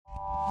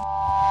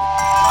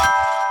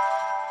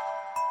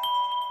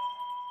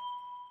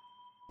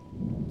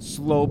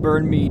Slow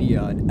Burn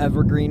Media, an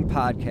evergreen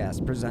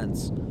podcast,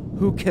 presents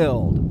Who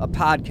Killed, a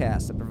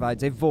podcast that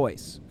provides a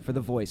voice for the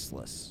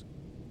voiceless.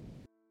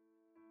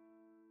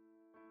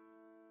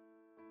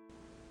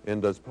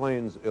 In Des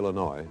Plaines,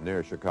 Illinois,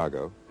 near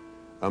Chicago,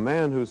 a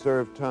man who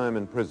served time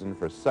in prison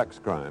for sex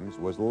crimes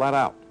was let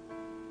out.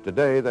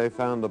 Today, they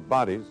found the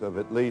bodies of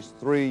at least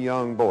 3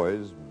 young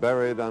boys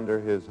buried under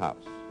his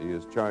house. He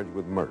is charged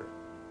with murder.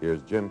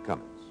 Here's Jim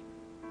Cummins.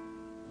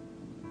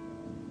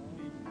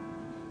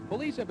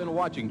 Police have been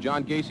watching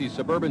John Gacy's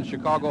suburban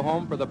Chicago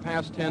home for the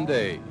past 10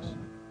 days.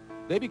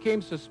 They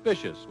became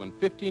suspicious when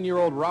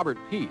 15-year-old Robert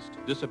Peast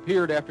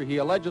disappeared after he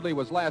allegedly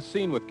was last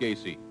seen with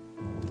Gacy.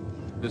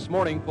 This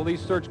morning, police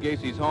searched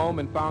Gacy's home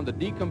and found the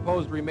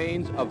decomposed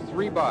remains of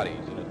 3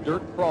 bodies in a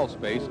dirt crawl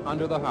space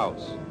under the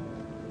house.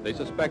 They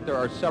suspect there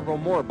are several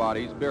more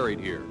bodies buried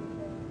here.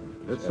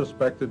 It's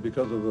suspected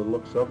because of the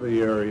looks of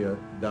the area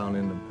down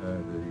in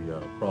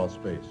the crawl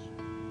space.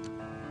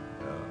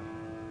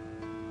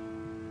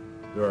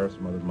 There are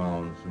some other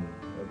mounds, and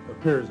it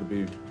appears to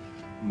be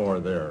more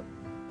there.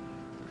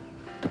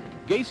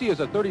 Gacy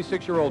is a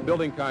 36-year-old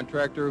building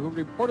contractor who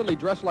reportedly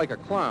dressed like a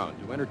clown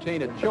to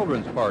entertain at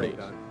children's parties.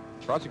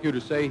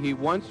 Prosecutors say he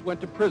once went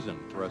to prison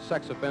for a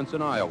sex offense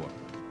in Iowa.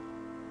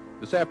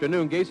 This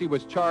afternoon, Gacy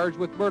was charged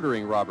with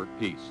murdering Robert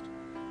Peast.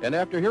 And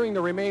after hearing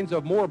the remains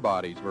of more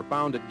bodies were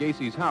found at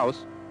Gacy's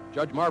house,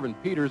 Judge Marvin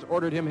Peters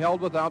ordered him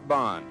held without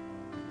bond.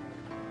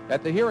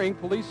 At the hearing,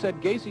 police said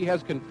Gacy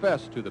has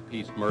confessed to the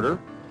Peast murder.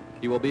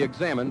 He will be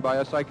examined by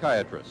a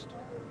psychiatrist.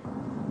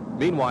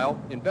 Meanwhile,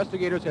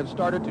 investigators have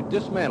started to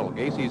dismantle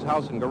Gacy's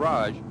house and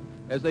garage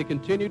as they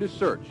continue to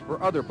search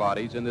for other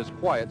bodies in this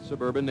quiet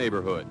suburban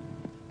neighborhood.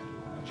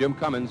 Jim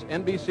Cummins,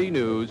 NBC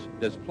News,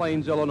 Des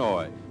Plaines,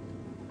 Illinois.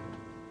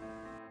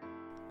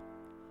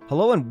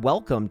 Hello and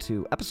welcome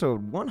to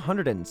episode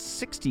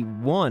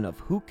 161 of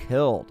Who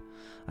Killed.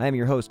 I am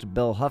your host,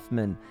 Bill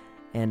Huffman,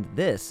 and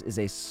this is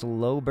a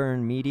Slow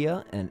Burn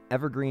Media and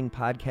Evergreen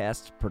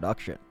Podcast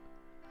production.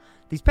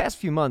 These past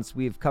few months,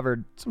 we've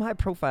covered some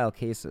high-profile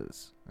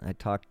cases. I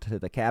talked to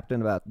the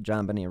captain about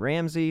John Benny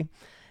Ramsey,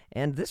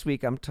 and this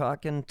week I'm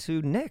talking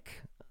to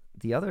Nick,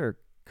 the other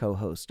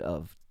co-host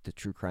of the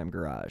True Crime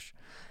Garage.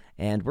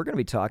 And we're going to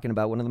be talking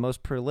about one of the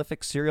most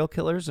prolific serial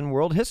killers in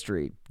world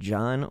history,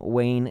 John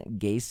Wayne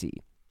Gacy.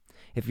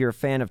 If you're a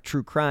fan of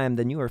true crime,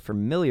 then you are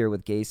familiar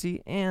with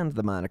Gacy and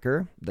the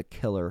moniker, the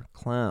Killer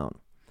Clown.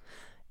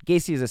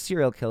 Gacy is a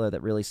serial killer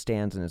that really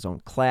stands in his own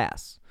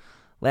class.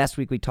 Last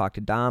week we talked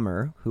to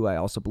Dahmer, who I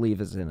also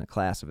believe is in a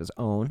class of his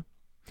own.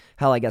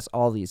 Hell, I guess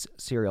all these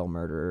serial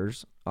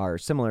murderers are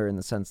similar in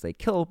the sense they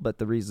kill, but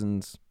the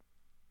reasons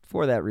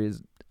for that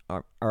reason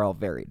are all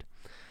varied.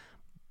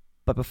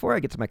 But before I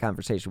get to my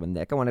conversation with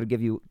Nick, I wanted to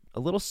give you a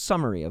little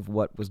summary of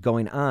what was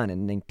going on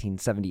in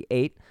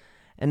 1978.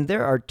 And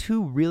there are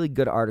 2 really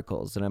good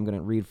articles that I'm going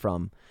to read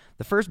from.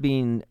 The first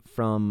being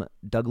from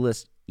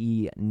Douglas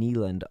E.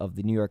 Neeland of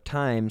the New York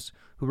Times,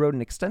 who wrote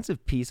an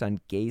extensive piece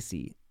on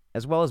Gacy,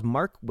 as well as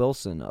Mark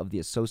Wilson of the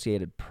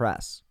Associated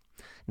Press.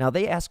 Now,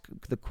 they ask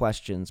the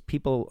questions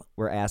people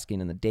were asking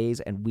in the days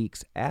and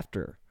weeks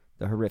after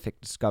the horrific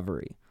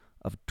discovery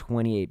of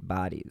 28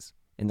 bodies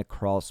in the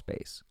crawl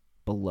space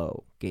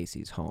below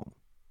Gacy's home.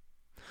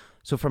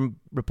 So from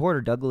reporter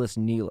Douglas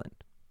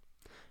Neeland,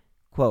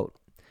 quote,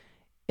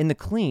 "In the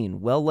clean,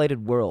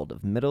 well-lighted world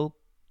of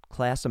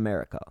middle-class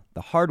America,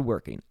 the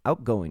hardworking,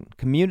 outgoing,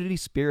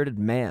 community-spirited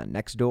man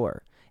next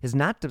door is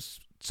not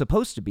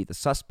supposed to be the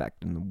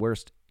suspect in the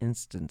worst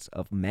instance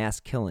of mass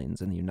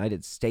killings in the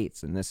United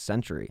States in this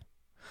century.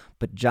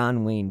 But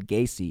John Wayne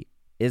Gacy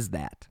is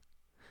that.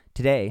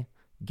 Today,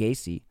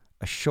 Gacy,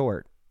 a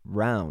short,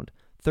 round,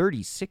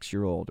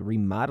 36-year-old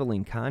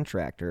remodeling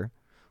contractor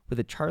with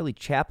a Charlie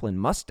Chaplin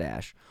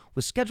mustache,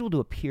 was scheduled to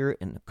appear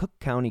in the Cook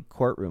County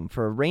courtroom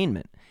for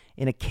arraignment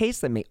in a case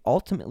that may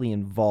ultimately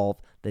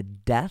involve the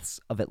deaths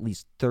of at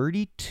least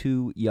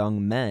 32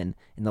 young men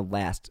in the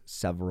last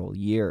several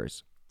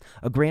years.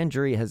 A grand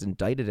jury has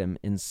indicted him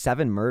in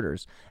 7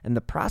 murders, and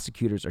the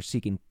prosecutors are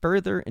seeking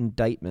further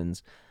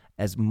indictments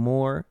as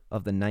more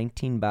of the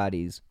 19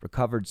 bodies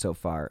recovered so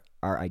far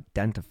are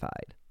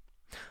identified."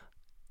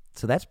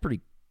 So that's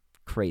pretty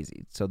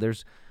crazy. So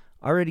there's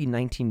already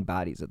 19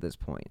 bodies at this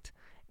point.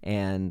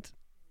 And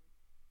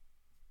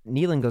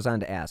Neelan goes on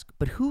to ask,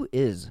 but who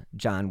is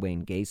John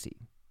Wayne Gacy?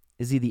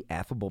 Is he the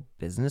affable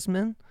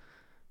businessman?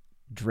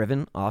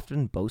 Driven,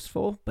 often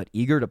boastful, but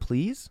eager to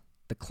please?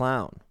 The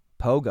clown,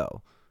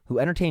 pogo, who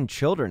entertained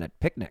children at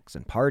picnics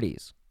and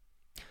parties?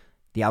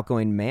 The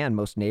outgoing man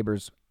most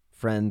neighbors,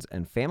 friends,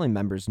 and family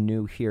members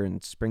knew here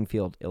in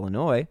Springfield,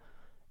 Illinois,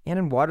 and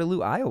in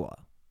Waterloo,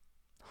 Iowa?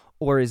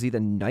 Or is he the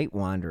night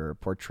wanderer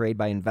portrayed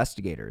by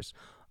investigators,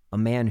 a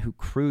man who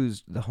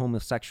cruised the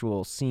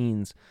homosexual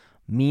scene's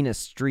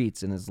meanest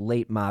streets in his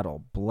late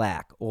model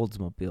black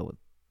Oldsmobile with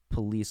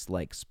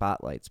police-like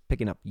spotlights,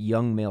 picking up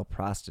young male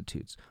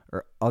prostitutes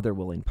or other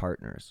willing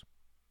partners?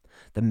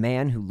 The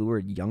man who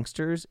lured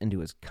youngsters into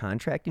his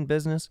contracting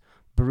business,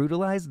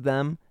 brutalized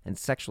them, and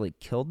sexually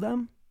killed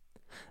them?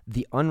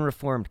 The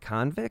unreformed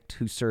convict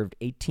who served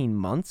 18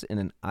 months in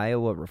an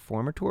Iowa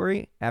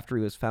reformatory after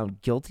he was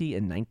found guilty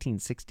in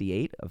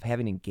 1968 of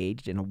having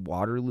engaged in a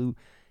Waterloo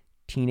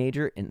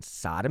teenager in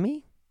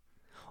sodomy?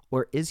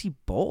 Or is he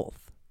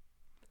both?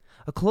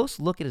 A close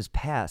look at his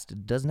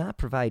past does not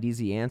provide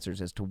easy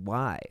answers as to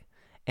why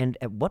and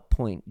at what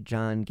point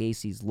John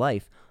Gacy's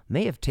life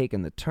may have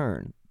taken the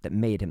turn that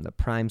made him the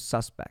prime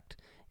suspect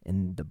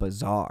in the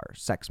bizarre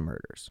sex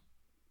murders.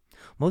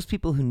 Most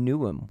people who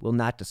knew him will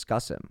not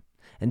discuss him,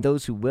 and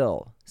those who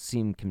will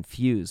seem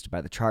confused by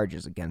the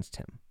charges against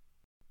him.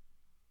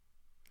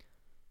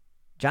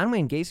 John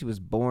Wayne Gacy was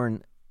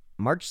born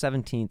March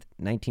 17th,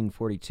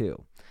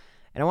 1942.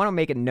 And I want to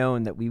make it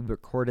known that we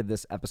recorded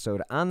this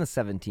episode on the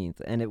 17th,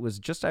 and it was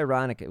just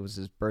ironic it was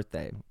his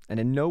birthday. And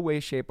in no way,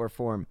 shape, or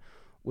form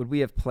would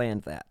we have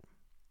planned that.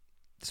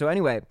 So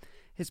anyway,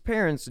 his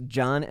parents,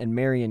 John and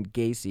Marion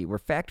Gacy, were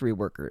factory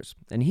workers,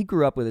 and he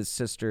grew up with his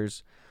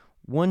sisters,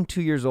 one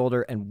 2 years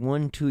older and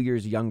one 2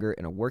 years younger,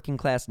 in a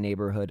working-class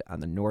neighborhood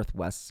on the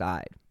northwest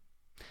side.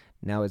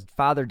 Now, his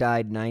father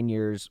died 9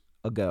 years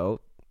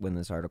ago when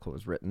this article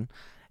was written,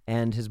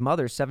 and his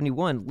mother,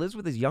 71, lives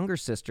with his younger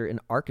sister in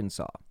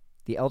Arkansas.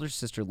 The elder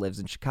sister lives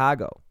in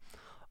Chicago.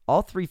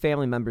 All three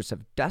family members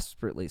have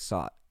desperately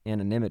sought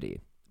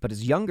anonymity, but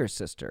his younger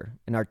sister,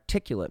 an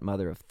articulate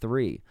mother of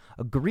three,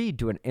 agreed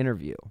to an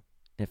interview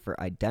if her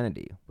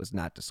identity was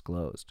not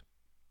disclosed.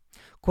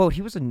 Quote,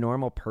 "He was a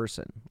normal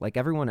person, like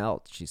everyone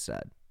else," she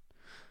said.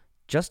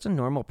 "Just a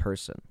normal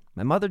person.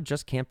 My mother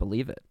just can't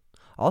believe it.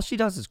 All she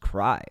does is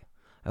cry.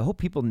 I hope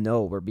people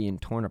know we're being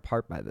torn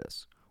apart by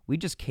this. We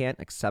just can't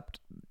accept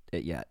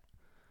it yet."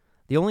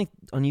 The only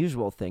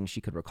unusual thing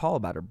she could recall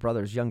about her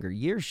brother's younger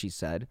years, she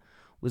said,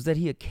 was that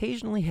he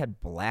occasionally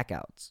had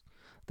blackouts.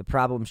 The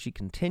problem, she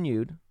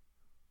continued,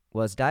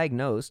 was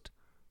diagnosed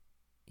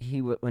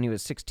when he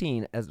was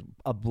 16 as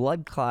a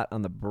blood clot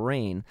on the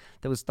brain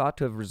that was thought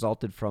to have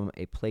resulted from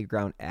a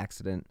playground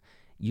accident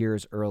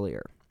years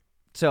earlier.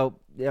 So,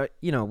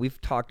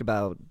 we've talked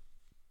about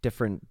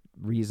different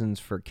reasons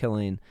for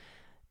killing.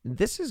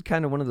 This is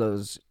kind of one of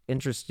those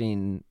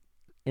interesting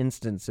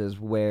instances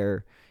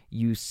where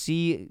you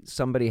see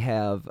somebody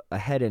have a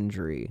head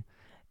injury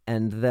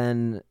and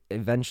then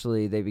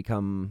eventually they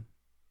become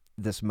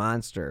this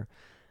monster.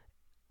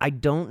 I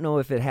don't know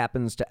if it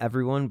happens to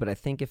everyone, but I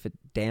think if it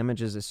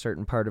damages a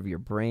certain part of your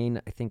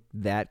brain, I think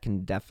that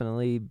can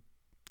definitely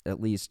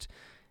at least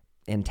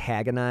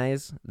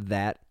antagonize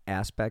that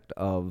aspect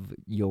of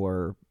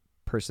your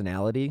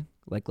personality.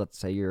 Like, let's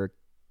say you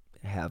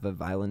have a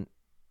violent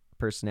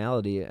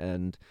personality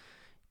and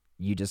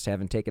you just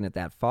haven't taken it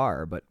that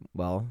far, but,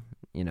 well,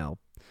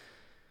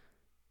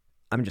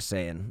 I'm just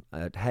saying,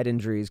 head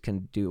injuries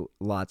can do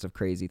lots of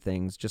crazy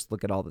things. Just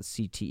look at all the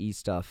CTE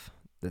stuff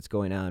that's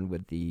going on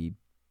with the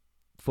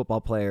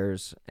football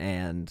players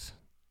and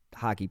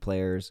hockey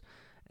players,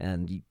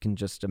 and you can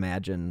just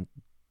imagine,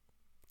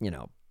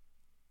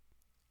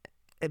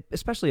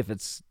 especially if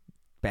it's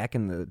back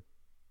in the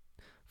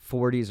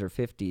 40s or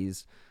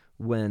 50s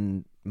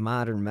when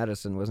modern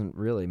medicine wasn't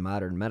really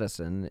modern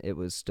medicine. It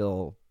was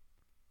still,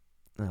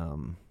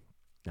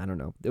 I don't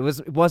know.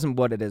 It wasn't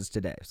what it is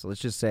today. So let's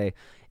just say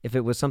if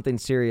it was something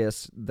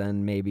serious,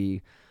 then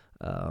maybe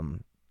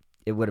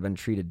it would have been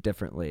treated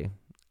differently.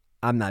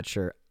 I'm not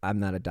sure. I'm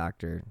not a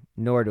doctor,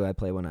 nor do I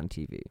play one on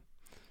TV.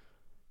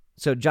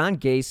 So John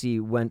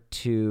Gacy went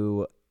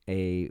to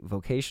a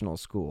vocational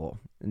school.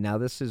 Now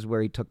this is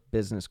where he took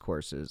business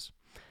courses.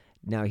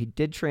 Now he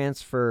did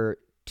transfer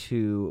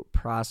to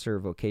Prosser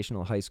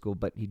Vocational High School,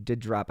 but he did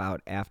drop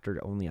out after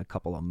only a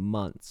couple of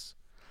months.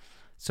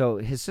 So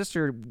his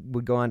sister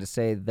would go on to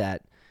say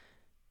that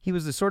he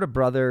was the sort of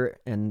brother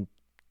and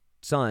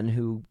son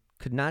who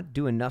could not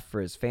do enough for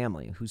his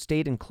family, who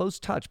stayed in close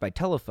touch by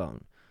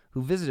telephone,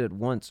 who visited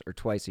once or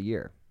twice a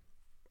year.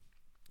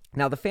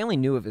 Now, the family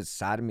knew of his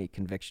sodomy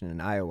conviction in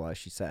Iowa,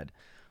 she said,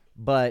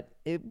 but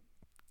it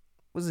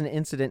was an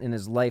incident in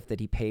his life that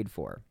he paid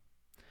for.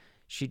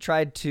 She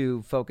tried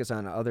to focus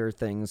on other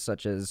things,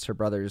 such as her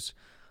brother's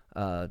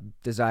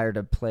desire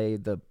to play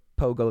the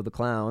Pogo the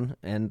Clown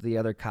and the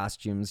other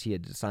costumes he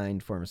had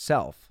designed for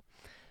himself.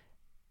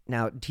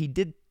 Now, she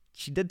did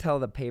tell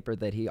the paper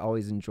that he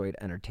always enjoyed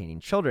entertaining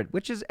children,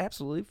 which is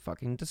absolutely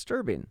fucking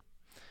disturbing.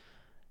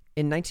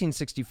 In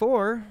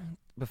 1964,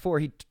 before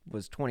he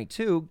was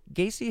 22,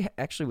 Gacy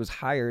actually was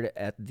hired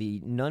at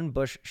the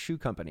Nunn-Bush Shoe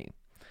Company.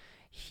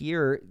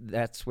 Here,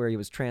 that's where he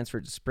was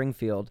transferred to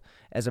Springfield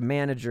as a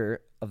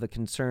manager of the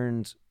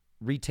concern's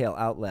retail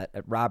outlet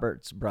at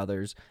Roberts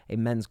Brothers, a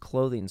men's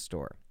clothing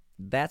store.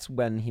 That's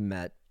when he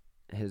met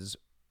his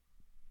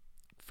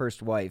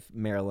first wife,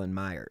 Marilyn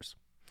Myers.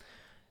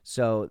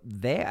 So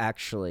they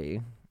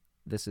actually,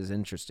 this is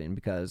interesting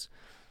because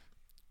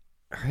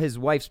his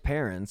wife's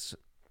parents,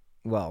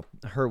 well,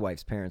 her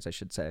wife's parents, I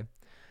should say,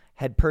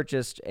 had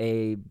purchased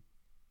a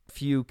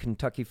few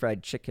Kentucky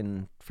Fried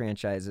Chicken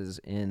franchises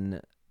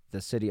in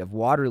the city of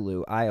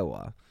Waterloo,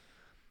 Iowa.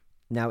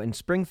 Now, in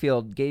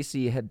Springfield,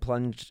 Gacy had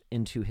plunged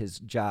into his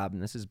job,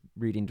 and this is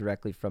reading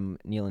directly from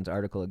Nealon's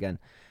article again.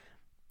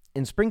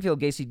 In Springfield,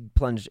 Gacy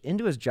plunged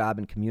into his job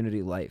and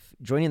community life,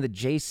 joining the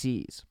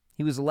JCs.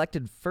 He was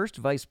elected first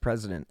vice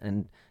president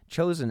and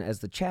chosen as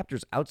the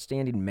chapter's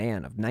outstanding man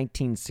of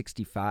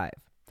 1965.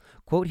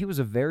 Quote, he was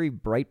a very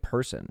bright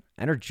person,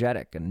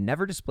 energetic, and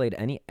never displayed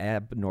any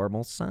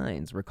abnormal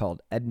signs,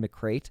 recalled Ed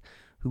McCrate,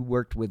 who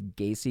worked with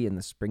Gacy in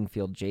the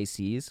Springfield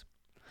JCs.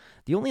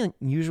 The only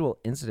unusual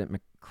incident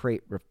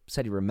McCrate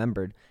said he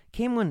remembered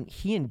came when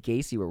he and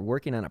Gacy were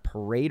working on a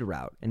parade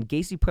route, and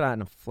Gacy put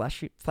on a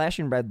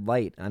flashing red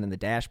light on the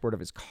dashboard of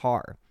his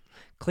car.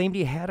 Claimed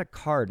he had a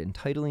card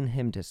entitling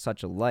him to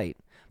such a light,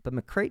 but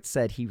McCrate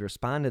said he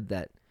responded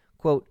that,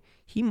 quote,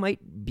 he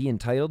might be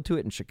entitled to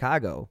it in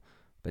Chicago,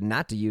 but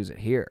not to use it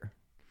here.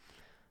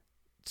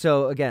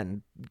 So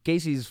again,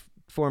 Gacy's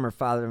former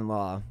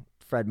father-in-law,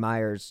 Fred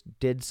Myers,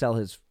 did sell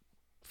his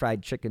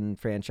fried chicken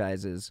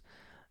franchises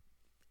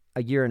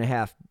a year and a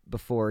half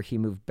before he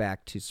moved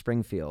back to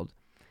Springfield.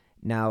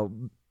 Now,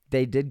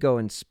 they did go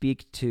and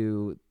speak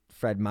to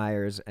Fred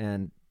Myers,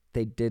 and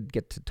they did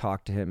get to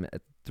talk to him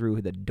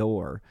through the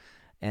door,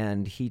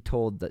 and he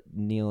told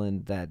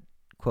Nealon that,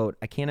 quote,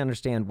 I can't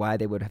understand why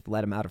they would have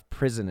let him out of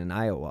prison in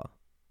Iowa,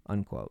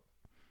 unquote.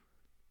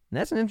 And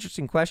that's an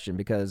interesting question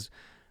because,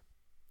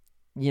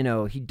 you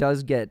know, he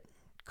does get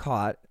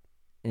caught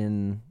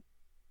in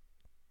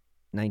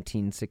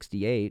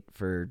 1968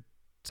 for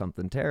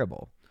something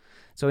terrible.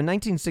 So in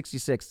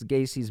 1966, the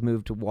Gacy's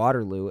moved to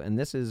Waterloo, and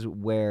this is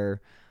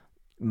where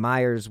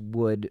Myers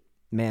would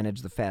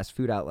manage the fast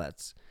food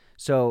outlets.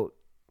 So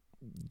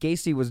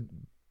Gacy was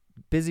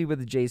busy with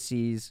the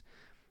JCs.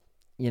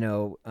 You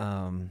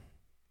know,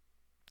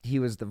 he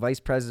was the vice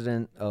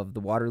president of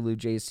the Waterloo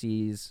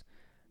JCs,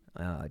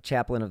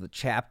 chaplain of the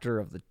chapter,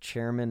 of the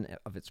chairman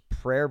of its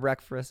prayer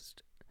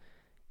breakfast.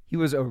 He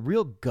was a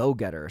real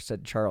go-getter,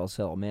 said Charles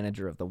Hill,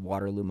 manager of the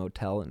Waterloo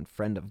Motel and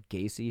friend of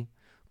Gacy.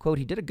 Quote,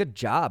 he did a good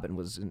job and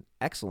was an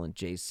excellent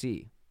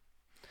JC.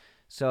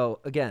 So,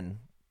 again,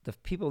 the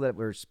people that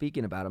were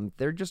speaking about him,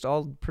 they're just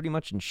all pretty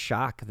much in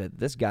shock that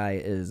this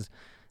guy is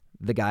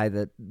the guy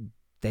that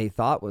they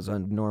thought was a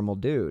normal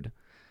dude.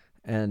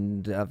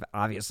 And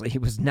obviously he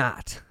was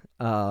not.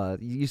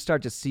 You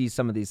start to see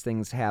some of these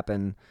things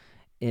happen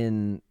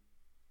in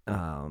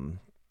the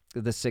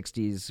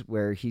 60s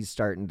where he's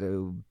starting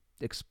to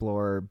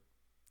explore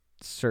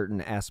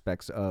certain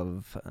aspects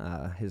of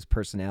his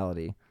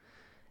personality.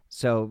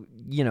 So,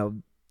 you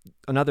know,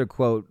 another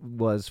quote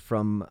was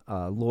from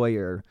a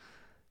lawyer,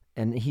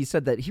 and he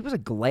said that he was a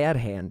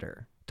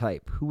glad-hander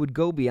type who would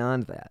go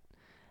beyond that.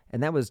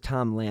 And that was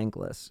Tom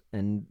Langlis,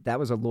 and that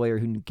was a lawyer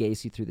who knew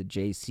Gacy through the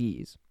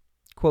JCs.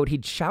 Quote,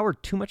 he'd shower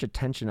too much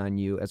attention on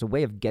you as a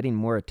way of getting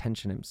more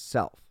attention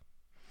himself.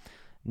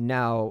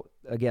 Now,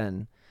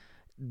 again,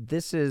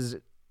 this is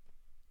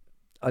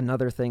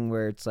another thing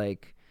where it's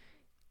like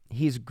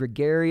he's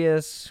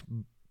gregarious,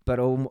 but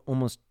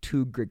almost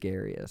too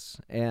gregarious.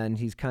 And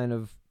he's kind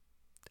of,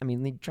 I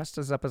mean, he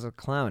dresses up as a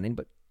clown.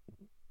 But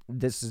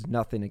this is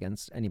nothing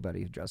against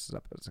anybody who dresses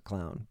up as a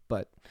clown.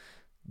 But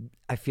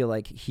I feel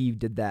like he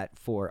did that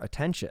for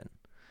attention.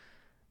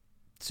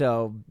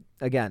 So,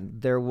 again,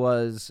 there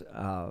was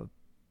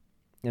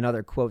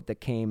another quote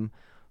that came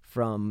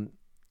from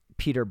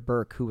Peter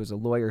Burke, who was a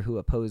lawyer who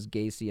opposed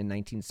Gacy in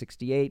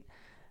 1968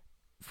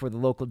 for the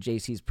local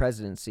JC's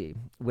presidency,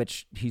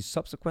 which he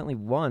subsequently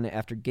won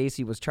after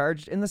Gacy was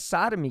charged in the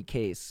sodomy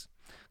case.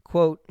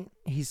 Quote,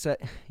 he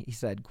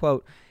said,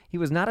 quote, he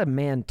was not a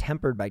man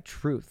tempered by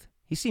truth.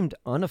 He seemed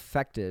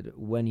unaffected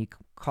when he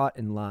caught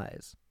in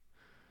lies.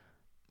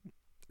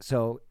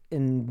 So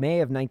in May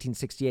of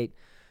 1968,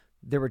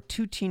 there were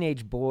two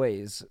teenage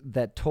boys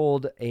that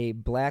told a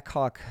Black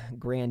Hawk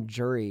grand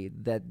jury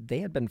that they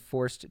had been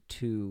forced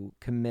to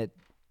commit,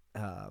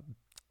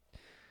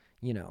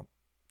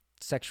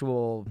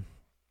 sexual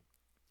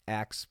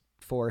acts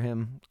for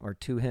him or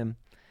to him.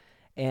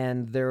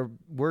 And there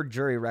were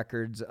jury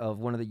records of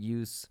one of the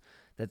youths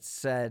that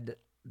said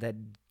that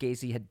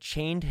Gacy had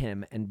chained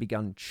him and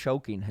begun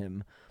choking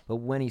him. But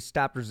when he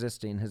stopped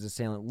resisting, his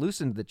assailant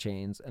loosened the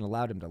chains and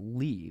allowed him to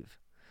leave.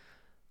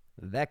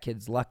 That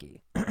kid's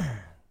lucky.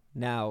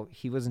 Now,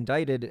 he was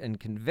indicted and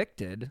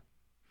convicted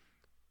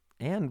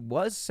and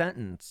was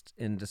sentenced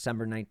in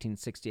December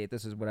 1968.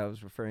 This is what I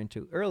was referring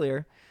to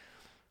earlier.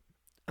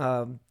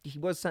 He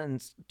was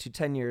sentenced to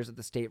 10 years at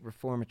the state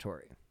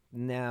reformatory.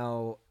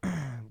 Now,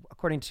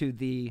 according to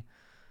the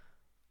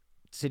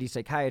city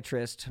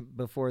psychiatrist,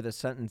 before the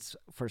sentence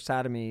for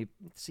sodomy,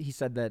 he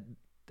said that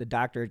the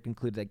doctor had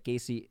concluded that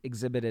Gacy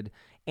exhibited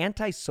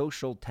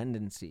antisocial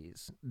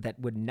tendencies that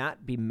would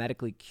not be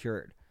medically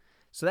cured.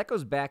 So that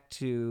goes back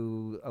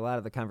to a lot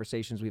of the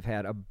conversations we've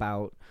had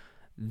about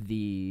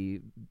the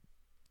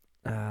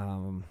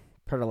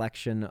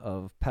predilection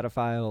of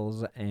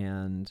pedophiles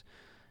and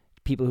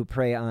people who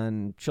prey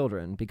on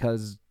children,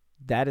 because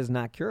that is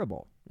not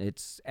curable.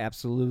 It's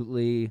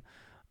absolutely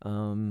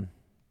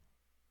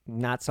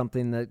not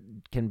something that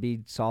can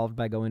be solved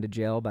by going to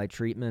jail, by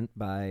treatment,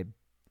 by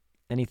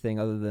anything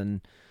other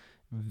than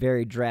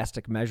very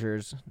drastic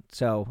measures.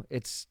 So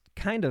it's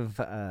kind of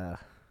a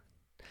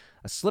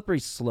slippery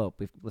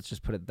slope, let's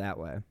just put it that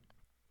way.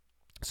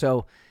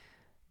 So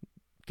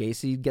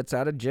Gacy gets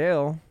out of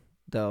jail,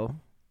 though,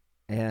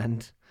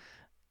 and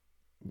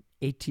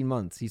 18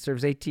 months. He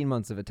serves 18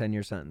 months of a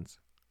 10-year sentence.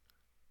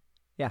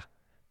 Yeah.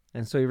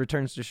 And so he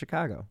returns to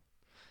Chicago.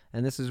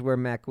 And this is where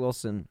Mark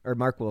Wilson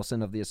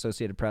of the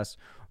Associated Press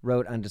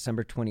wrote on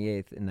December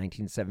 28th in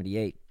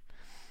 1978.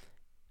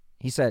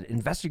 He said,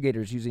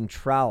 investigators using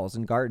trowels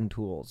and garden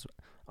tools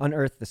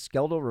unearthed the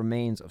skeletal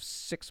remains of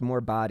 6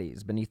 more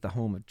bodies beneath the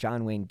home of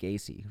John Wayne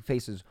Gacy, who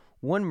faces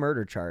 1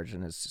 murder charge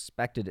and is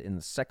suspected in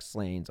the sex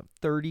slayings of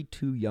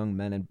 32 young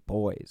men and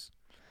boys.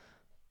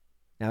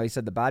 Now, he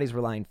said the bodies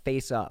were lying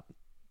face up.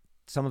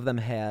 Some of them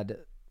had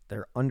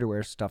their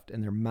underwear stuffed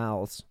in their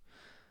mouths.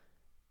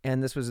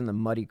 And this was in the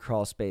muddy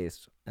crawl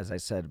space, as I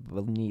said,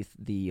 beneath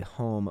the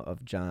home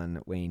of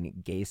John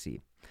Wayne Gacy.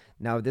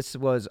 Now, this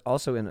was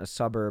also in a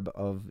suburb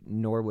of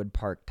Norwood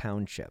Park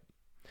Township.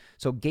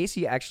 So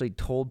Gacy actually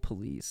told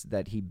police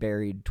that he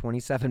buried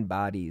 27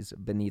 bodies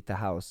beneath the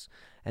house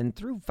and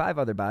threw 5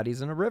 other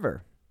bodies in a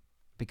river.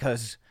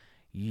 Because,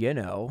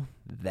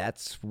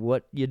 that's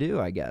what you do,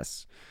 I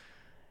guess.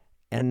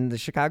 And the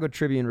Chicago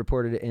Tribune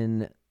reported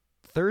in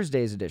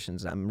Thursday's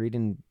editions, I'm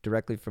reading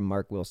directly from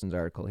Mark Wilson's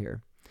article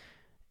here.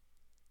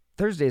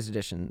 Thursday's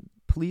edition,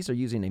 police are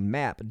using a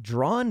map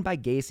drawn by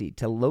Gacy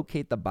to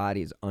locate the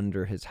bodies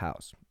under his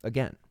house.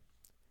 Again,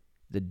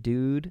 the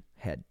dude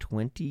had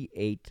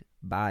 28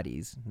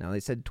 bodies. Now, they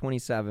said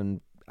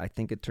 27. I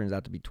think it turns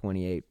out to be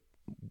 28.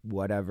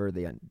 Whatever.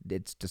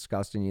 It's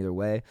disgusting either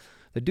way.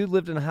 The dude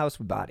lived in a house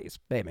with bodies.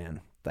 Hey,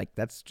 man,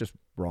 that's just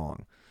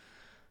wrong.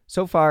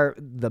 So far,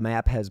 the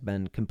map has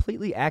been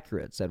completely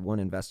accurate, said one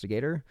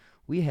investigator.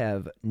 We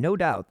have no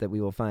doubt that we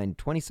will find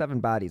 27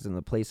 bodies in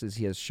the places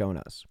he has shown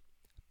us.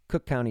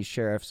 Cook County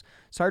Sheriff's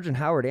Sergeant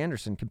Howard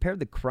Anderson compared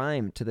the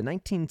crime to the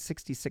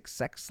 1966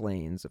 sex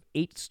slayings of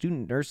 8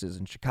 student nurses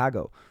in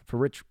Chicago, for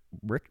which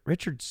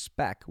Richard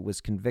Speck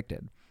was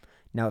convicted.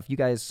 Now, if you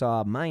guys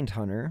saw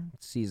Mindhunter,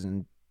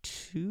 season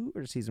 2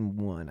 or season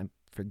 1, I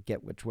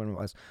forget which one it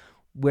was,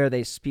 where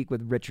they speak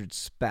with Richard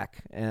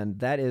Speck, and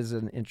that is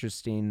an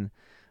interesting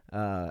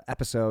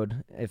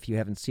episode. If you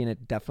haven't seen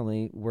it,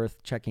 definitely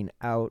worth checking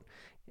out.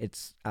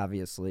 It's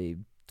obviously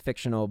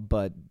fictional,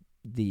 but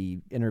the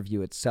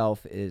interview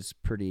itself is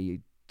pretty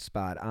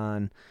spot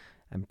on.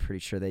 I'm pretty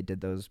sure they did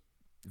those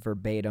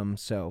verbatim,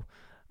 so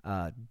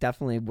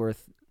definitely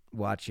worth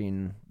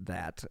watching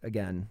that.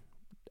 Again,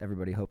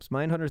 everybody hopes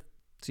Mindhunter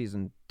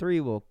season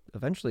 3 will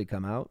eventually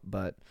come out,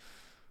 but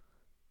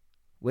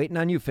waiting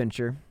on you,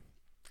 Fincher.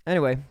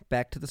 Anyway,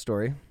 back to the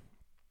story.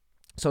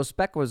 So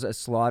Speck was a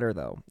slaughter,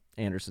 though,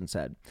 Anderson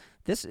said.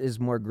 This is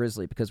more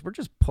grisly because we're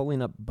just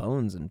pulling up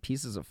bones and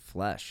pieces of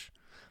flesh.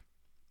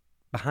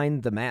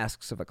 Behind the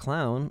masks of a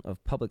clown,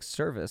 of public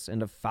service,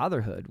 and of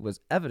fatherhood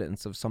was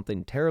evidence of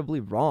something terribly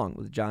wrong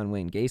with John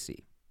Wayne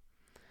Gacy.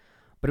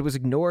 But it was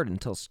ignored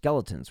until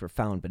skeletons were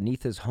found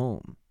beneath his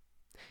home.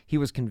 He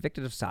was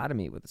convicted of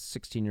sodomy with a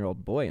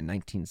 16-year-old boy in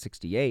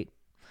 1968.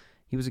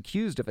 He was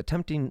accused of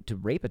attempting to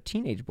rape a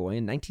teenage boy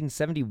in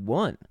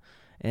 1971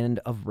 and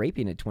of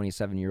raping a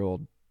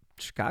 27-year-old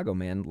Chicago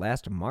man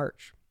last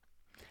March.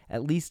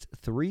 At least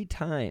 3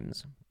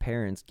 times,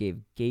 parents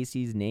gave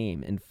Gacy's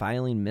name in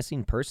filing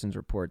missing persons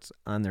reports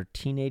on their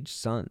teenage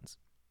sons.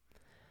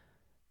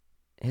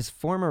 His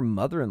former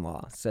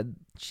mother-in-law said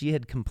she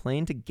had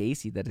complained to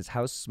Gacy that his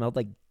house smelled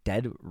like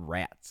dead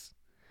rats.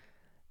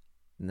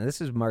 Now, this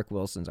is Mark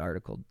Wilson's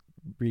article,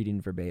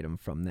 reading verbatim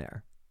from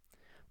there.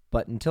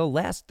 But until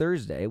last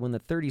Thursday, when the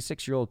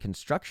 36-year-old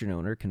construction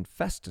owner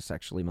confessed to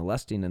sexually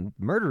molesting and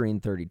murdering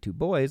 32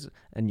 boys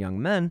and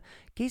young men,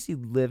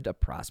 Gacy lived a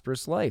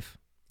prosperous life.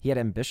 He had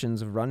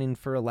ambitions of running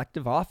for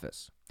elective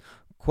office.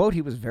 Quote,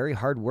 he was very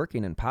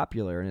hardworking and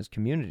popular in his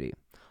community,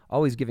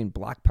 always giving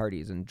block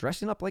parties and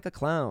dressing up like a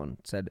clown,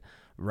 said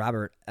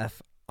Robert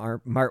F.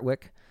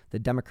 Martwick, the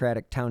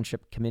Democratic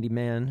Township Committee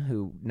man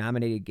who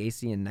nominated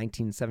Gacy in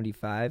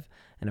 1975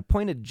 and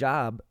appointed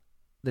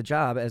the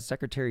job as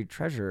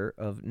Secretary-Treasurer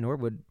of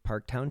Norwood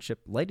Park Township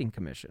Lighting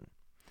Commission.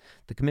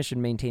 The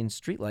commission maintains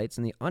streetlights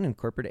in the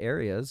unincorporated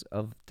areas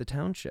of the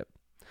township.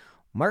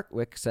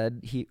 Martwick said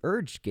he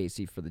urged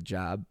Gacy for the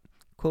job,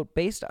 quote,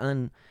 based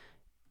on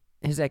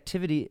his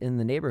activity in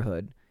the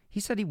neighborhood. He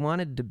said he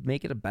wanted to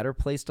make it a better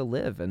place to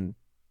live and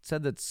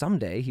said that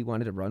someday he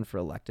wanted to run for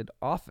elected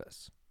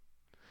office.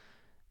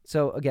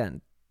 So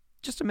again,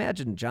 just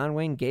imagine John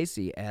Wayne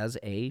Gacy as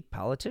a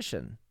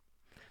politician,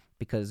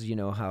 because you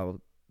know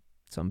how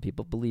some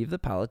people believe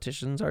that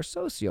politicians are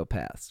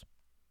sociopaths.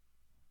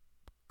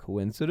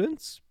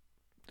 Coincidence?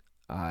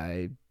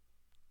 I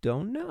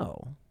don't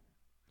know.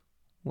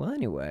 Well,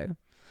 anyway,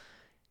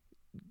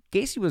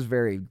 Gacy was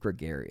very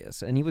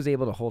gregarious, and he was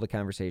able to hold a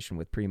conversation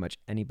with pretty much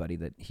anybody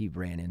that he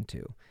ran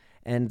into.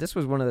 And this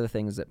was one of the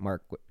things that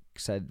Mark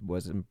said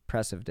was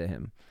impressive to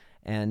him.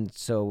 And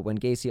so when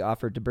Gacy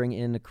offered to bring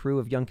in a crew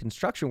of young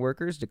construction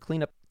workers to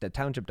clean up the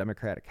Township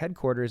Democratic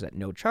headquarters at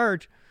no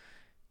charge,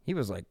 he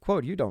was like,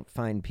 quote, you don't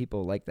find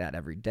people like that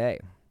every day.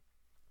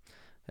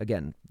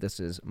 Again, this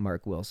is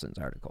Mark Wilson's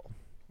article.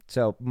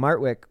 So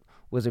Martwick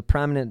was a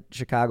prominent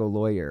Chicago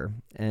lawyer,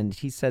 and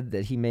he said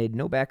that he made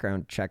no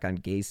background check on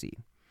Gacy.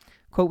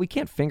 Quote, "We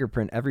can't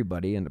fingerprint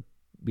everybody and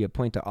be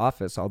appointed to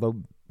office,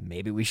 although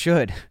maybe we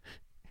should."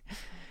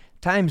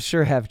 Times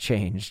sure have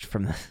changed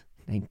from the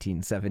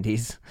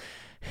 1970s.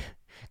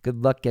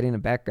 Good luck getting a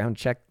background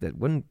check that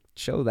wouldn't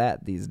show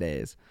that these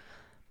days.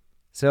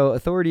 So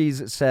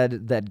authorities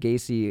said that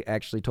Gacy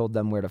actually told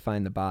them where to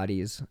find the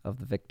bodies of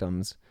the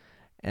victims,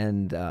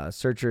 and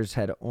searchers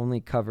had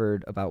only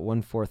covered about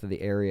 1/4 of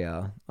the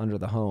area under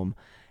the home.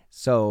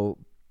 So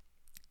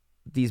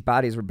these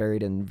bodies were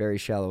buried in very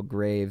shallow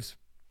graves.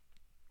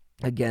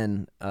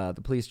 Again,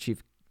 the police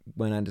chief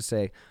went on to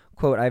say,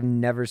 quote, "I've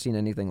never seen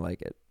anything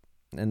like it."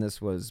 And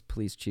this was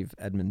Police Chief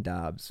Edmund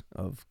Dobbs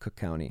of Cook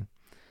County.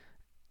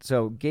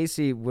 So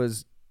Gacy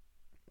was,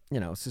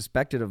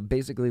 suspected of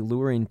basically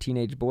luring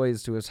teenage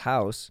boys to his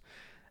house.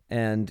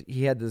 And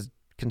he had this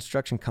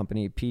construction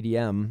company,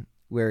 PDM,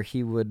 where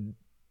he would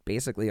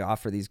basically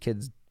offer these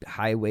kids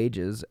high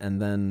wages,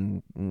 and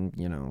then,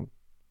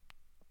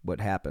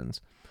 what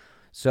happens.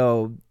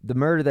 So the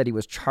murder that he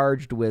was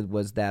charged with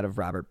was that of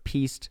Robert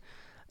Peast,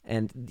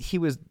 and he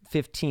was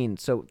 15.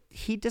 So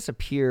he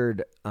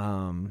disappeared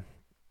on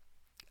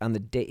the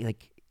day,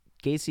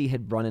 Gacy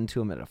had run into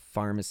him at a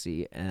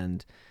pharmacy,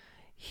 and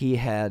he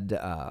had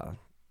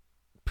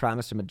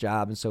promised him a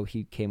job, and so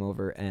he came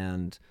over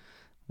and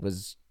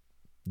was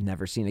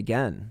never seen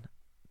again.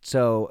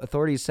 So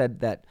authorities said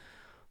that,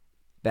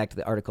 back to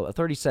the article,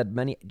 authorities said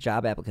many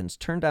job applicants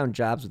turned down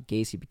jobs with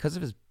Gacy because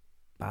of his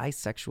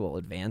bisexual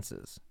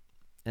advances.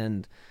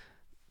 And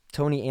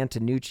Tony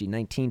Antonucci,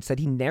 19, said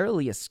he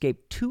narrowly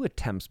escaped 2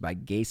 attempts by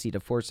Gacy to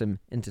force him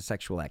into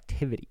sexual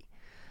activity.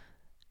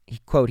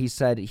 He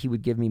said he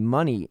would give me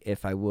money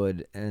if I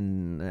would,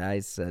 and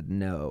I said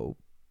no,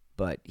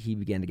 but he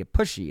began to get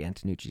pushy,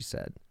 Antonucci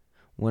said.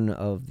 One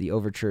of the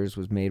overtures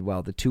was made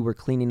while the two were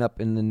cleaning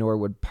up in the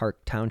Norwood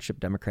Park Township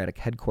Democratic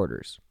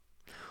headquarters.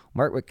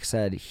 Martwick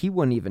said he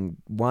wouldn't even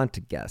want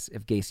to guess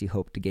if Gacy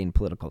hoped to gain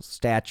political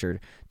stature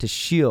to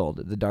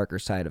shield the darker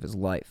side of his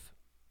life.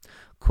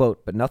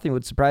 Quote, "But nothing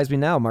would surprise me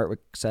now,"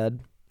 Martwick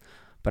said.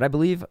 "But I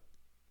believe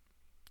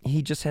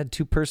he just had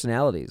 2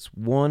 personalities,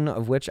 one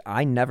of which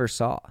I never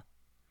saw."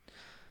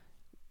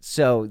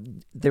 So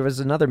there was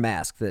another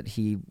mask that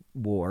he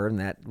wore, and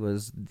that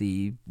was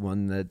the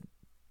one that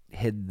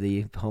hid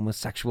the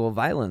homosexual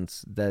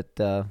violence that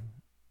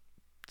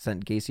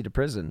sent Gacy to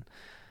prison.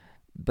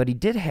 But he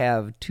did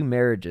have 2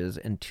 marriages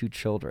and 2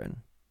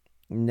 children.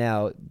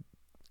 Now,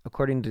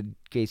 according to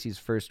Gacy's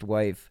first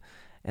wife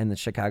and the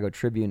Chicago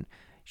Tribune,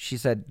 she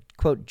said,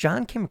 quote,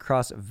 "John came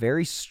across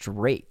very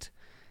straight.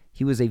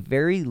 He was a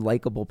very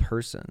likable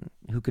person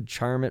who could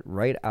charm it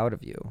right out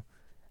of you."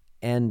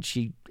 And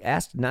she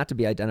asked not to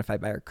be identified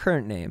by her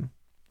current name,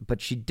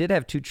 but she did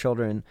have 2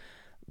 children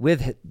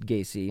with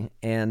Gacy,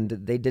 and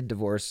they did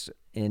divorce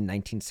in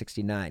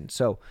 1969.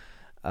 So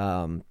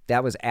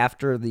that was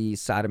after the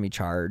sodomy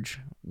charge,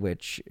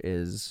 which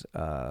is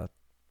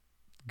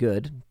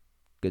good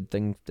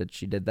thing that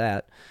she did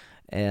that,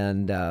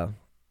 and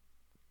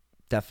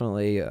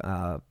definitely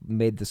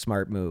made the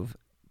smart move.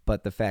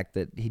 But the fact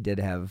that he did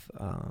have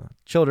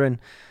children,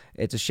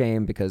 it's a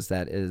shame, because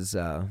that is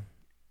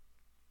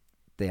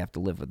they have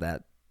to live with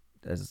that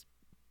as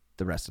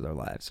the rest of their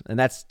lives. And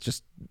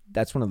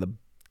that's one of the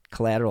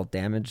collateral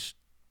damage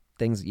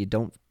things that you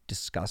don't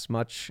discuss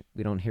much.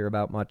 We don't hear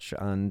about much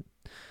on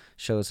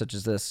shows such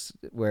as this,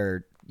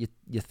 where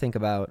you think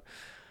about,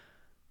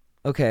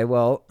 okay,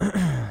 well,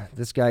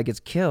 this guy gets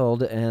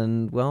killed,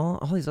 and, well,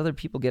 all these other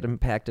people get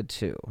impacted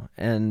too.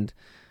 And,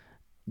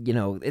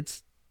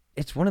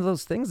 it's one of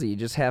those things that you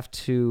just have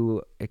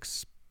to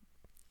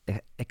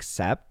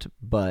accept,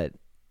 but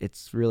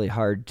it's really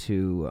hard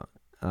to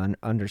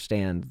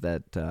understand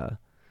that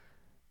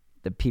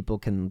that people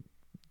can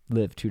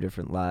live 2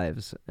 different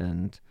lives,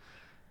 and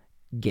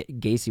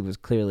Gacy was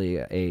clearly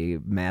a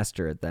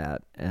master at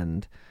that,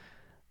 and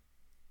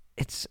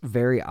it's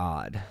very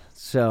odd.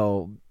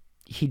 So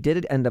he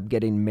did end up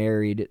getting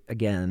married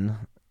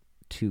again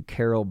to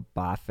Carol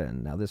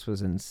Boffin. Now, this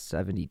was in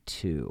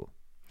 1972,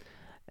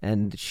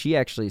 and she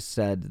actually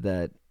said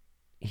that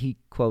he,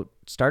 quote,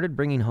 "started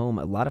bringing home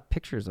a lot of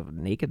pictures of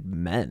naked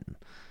men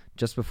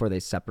just before they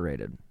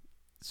separated."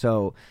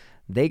 So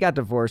they got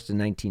divorced in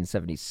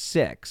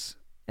 1976,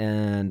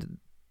 and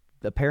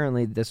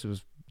apparently this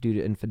was due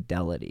to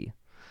infidelity.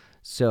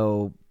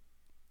 So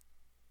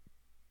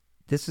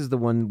this is the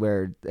one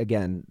where,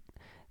 again,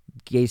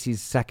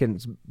 Gacy's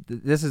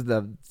this is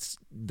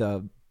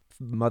the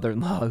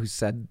mother-in-law who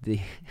said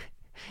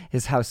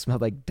his house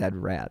smelled like dead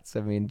rats.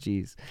 I mean,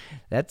 geez,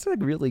 that's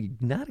really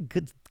not a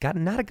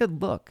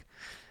good look.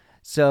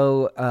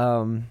 So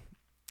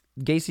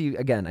Gacy,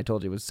 again, I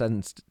told you, was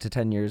sentenced to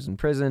 10 years in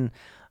prison,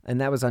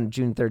 and that was on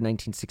June 3rd,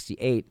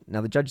 1968.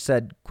 Now, the judge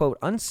said, quote,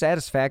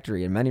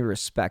 "Unsatisfactory in many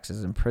respects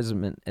as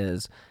imprisonment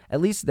is,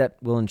 at least that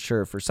will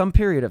ensure for some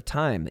period of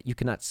time that you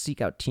cannot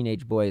seek out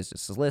teenage boys to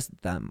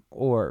solicit them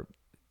or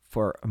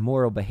for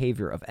immoral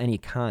behavior of any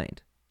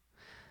kind."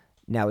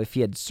 Now, if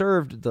he had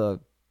served the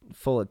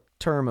full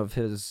term of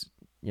his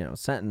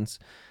sentence,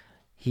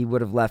 he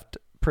would have left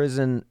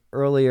prison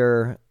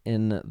earlier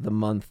in the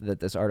month that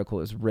this article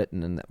was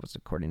written, and that was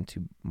according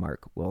to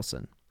Mark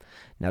Wilson.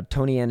 Now,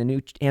 Tony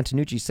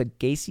Antonucci said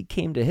Gacy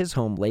came to his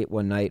home late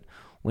one night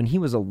when he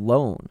was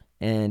alone,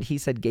 and he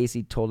said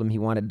Gacy told him he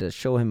wanted to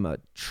show him a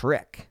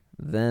trick.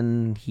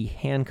 Then he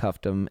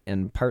handcuffed him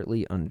and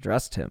partly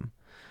undressed him.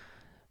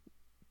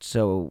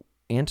 So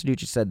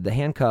Antonucci said the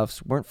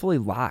handcuffs weren't fully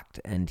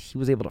locked, and he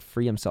was able to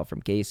free himself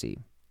from Gacy.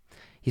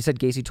 He said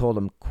Gacy told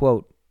him,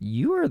 quote,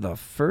 "You are the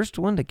first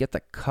one to get the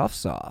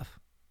cuffs off."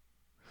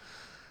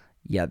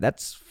 Yeah,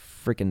 that's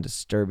freaking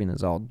disturbing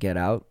as all get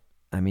out.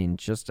 I mean,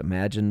 just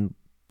imagine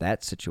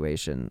that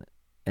situation.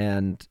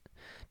 And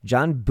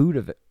John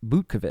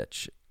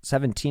Butkovich,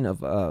 17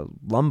 of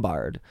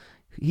Lombard,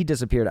 he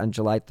disappeared on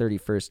July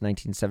 31st,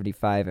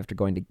 1975 after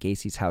going to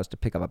Gacy's house to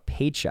pick up a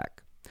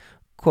paycheck.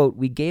 Quote,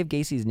 "We gave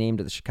Gacy's name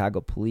to the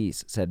Chicago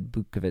police," said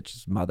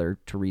Butkovich's mother,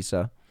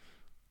 Teresa.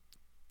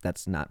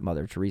 That's not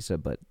Mother Teresa,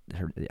 but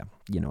her, yeah,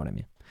 you know what I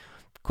mean.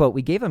 Quote,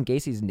 "We gave him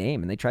Gacy's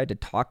name, and they tried to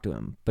talk to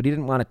him, but he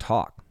didn't want to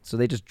talk, so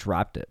they just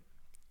dropped it."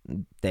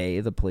 They,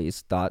 the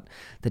police, thought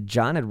that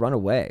John had run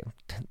away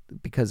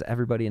because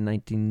everybody in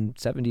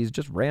 1970s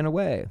just ran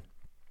away.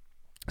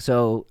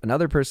 So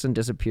another person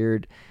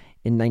disappeared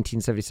in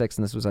 1976,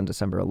 and this was on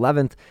December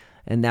 11th,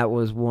 and that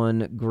was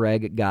one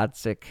Greg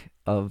Gotzik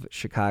of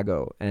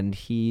Chicago, and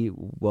he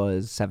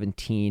was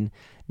 17.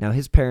 Now,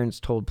 his parents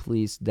told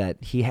police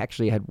that he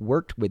actually had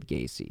worked with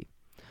Gacy.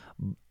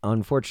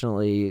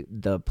 Unfortunately,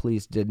 the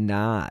police did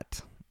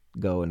not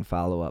go and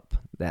follow up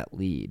that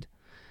lead.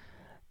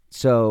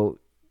 So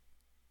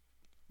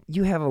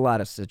you have a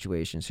lot of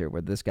situations here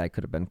where this guy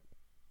could have been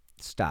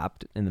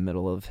stopped in the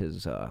middle of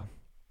his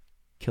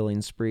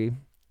killing spree.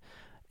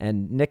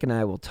 And Nick and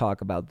I will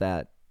talk about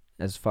that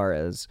as far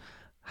as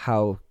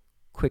how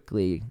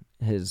quickly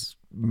his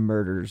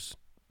murders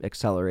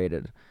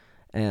accelerated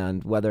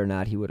and whether or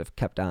not he would have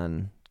kept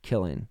on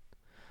killing.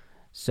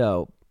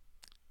 So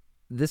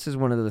this is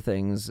one of the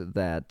things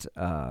that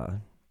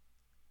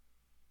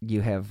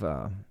you have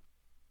a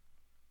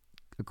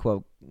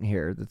quote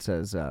here that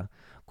says,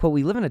 quote,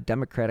 "We live in a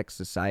democratic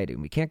society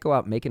and we can't go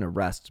out making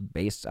arrests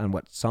based on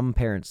what some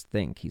parents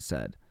think," he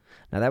said.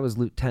 Now, that was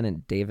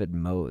Lieutenant David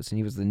Mose, and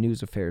he was the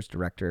news affairs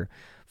director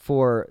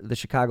for the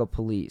Chicago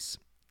police.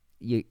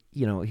 You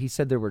know, he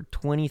said there were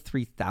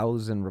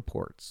 23,000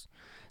 reports.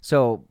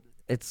 So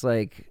it's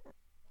like,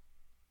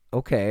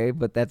 okay,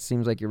 but that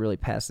seems like you're really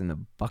passing the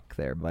buck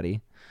there,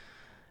 buddy.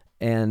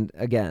 And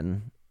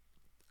again,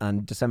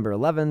 on December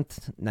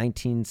 11th,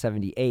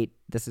 1978,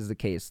 this is the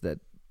case that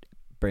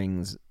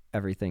brings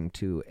everything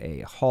to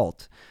a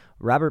halt.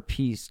 Robert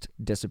Peast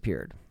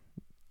disappeared.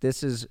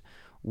 This is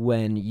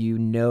when you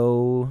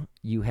know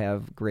you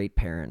have great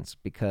parents,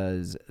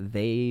 because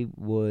they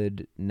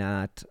would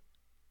not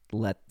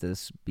let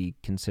this be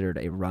considered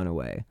a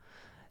runaway.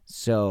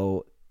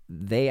 So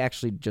they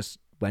actually just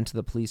went to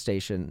the police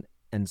station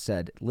and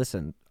said,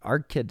 "Listen, our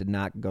kid did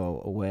not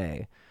go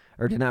away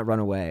or did not run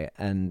away,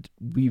 and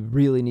we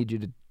really need you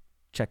to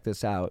check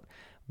this out.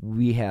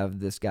 We have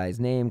this guy's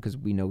name because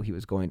we know he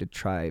was going to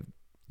try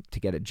to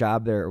get a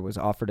job there or was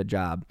offered a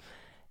job."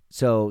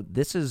 So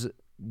this is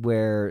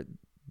where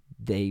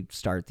they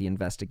start the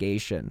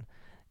investigation.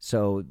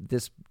 So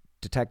this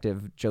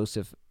detective,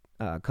 Joseph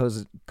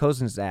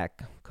Kozenzak,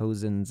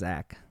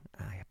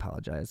 I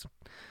apologize.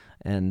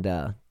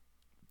 And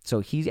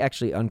so he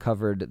actually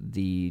uncovered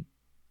the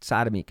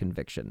sodomy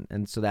conviction.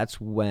 And so that's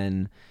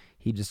when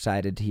he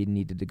decided he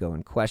needed to go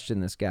and question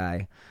this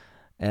guy.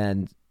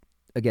 And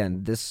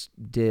again, this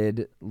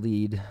did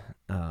lead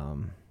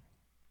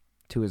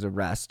to his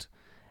arrest.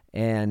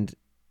 And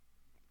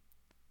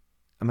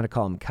I'm going to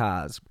call him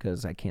Kaz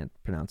because I can't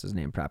pronounce his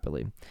name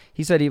properly.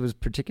 He said he was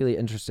particularly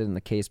interested in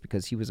the case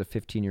because he was a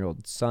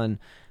 15-year-old son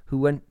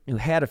who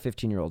had a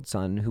 15-year-old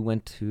son who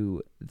went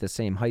to the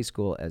same high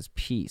school as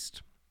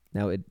Peast.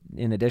 Now,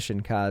 in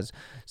addition, Kaz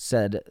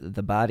said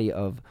the body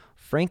of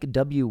Frank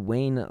W.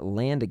 Wayne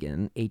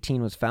Landigan,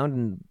 18, was found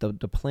in the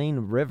Des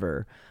Plaines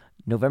River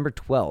November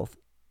 12th,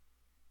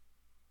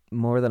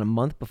 more than a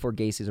month before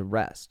Gacy's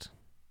arrest.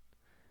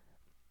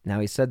 Now,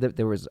 he said that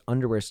there was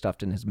underwear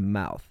stuffed in his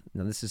mouth.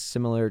 Now, this is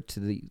similar to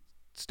the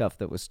stuff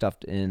that was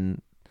stuffed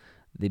in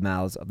the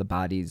mouths of the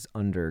bodies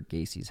under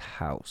Gacy's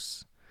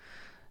house.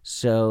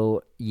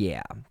 So,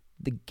 yeah.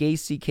 The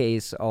Gacy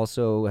case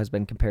also has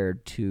been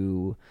compared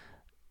to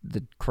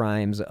the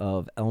crimes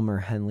of Elmer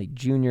Henley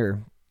Jr.,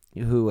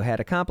 who had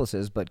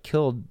accomplices but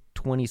killed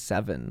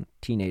 27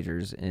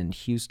 teenagers in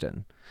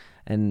Houston.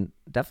 And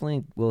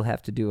definitely we'll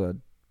have to do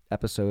an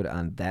episode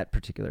on that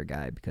particular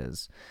guy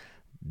because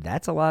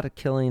that's a lot of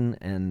killing,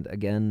 and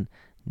again,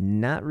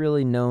 not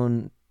really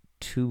known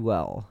too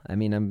well. I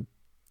mean, I'm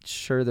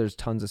sure there's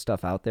tons of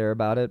stuff out there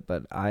about it,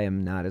 but I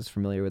am not as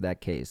familiar with that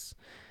case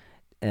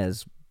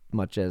as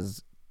much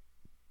as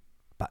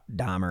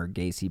Dahmer,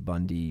 Gacy,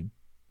 Bundy,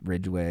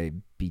 Ridgway,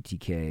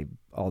 BTK,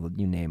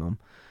 you name them.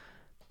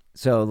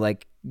 So,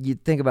 like, you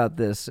think about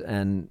this,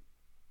 and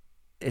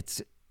you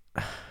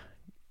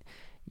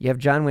have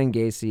John Wayne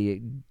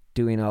Gacy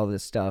doing all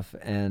this stuff,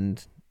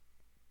 and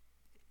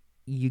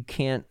you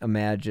can't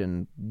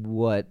imagine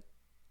what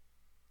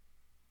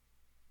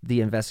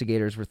the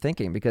investigators were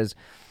thinking, because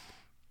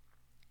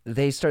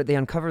they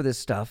uncover this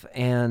stuff,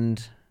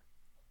 and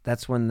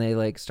that's when they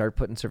like start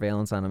putting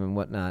surveillance on him and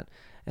whatnot.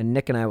 And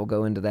Nick and I will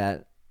go into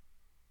that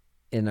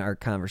in our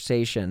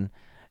conversation.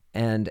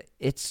 And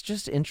it's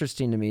just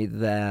interesting to me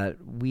that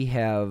we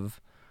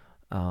have,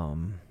 I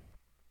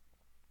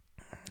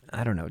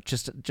don't know,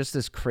 just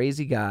this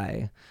crazy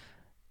guy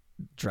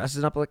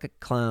dressing up like a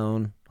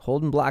clown,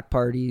 holding block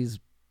parties,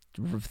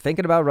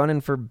 thinking about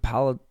running for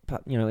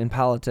in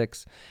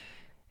politics.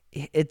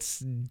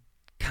 It's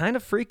kind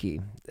of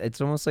freaky.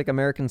 It's almost like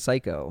American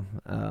Psycho.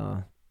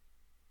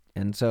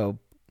 And so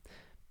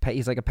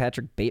he's like a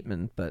Patrick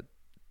Bateman, but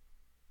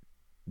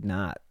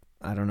not.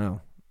 I don't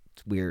know.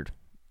 It's weird.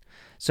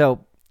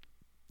 So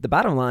the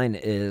bottom line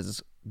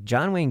is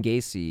John Wayne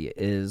Gacy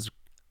is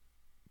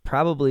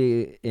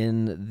probably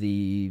in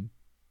the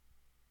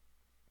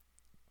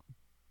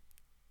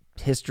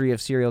history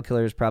of serial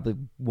killers, probably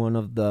one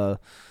of the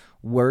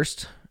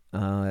worst.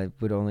 I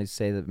would only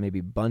say that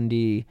maybe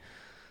Bundy,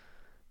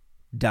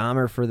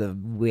 Dahmer for the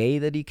way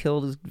that he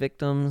killed his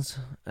victims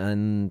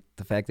and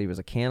the fact that he was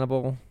a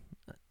cannibal.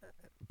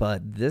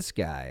 But this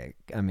guy,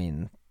 I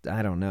mean,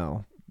 I don't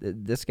know.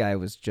 This guy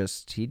was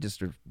he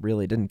just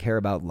really didn't care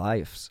about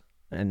lives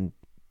and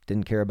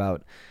didn't care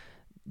about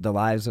the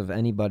lives of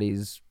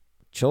anybody's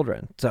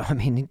children. So, I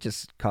mean, he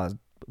just caused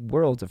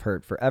worlds of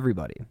hurt for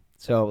everybody.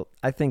 So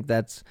I think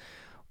that's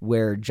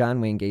where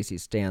John Wayne Gacy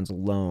stands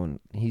alone.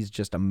 He's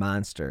just a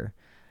monster.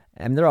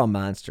 And they're all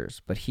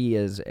monsters, but he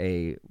is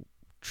a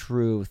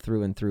true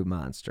through and through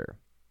monster.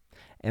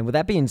 And with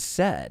that being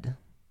said,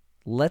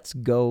 let's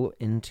go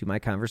into my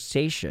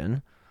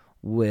conversation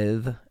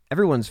with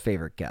everyone's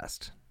favorite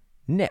guest,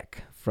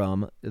 Nick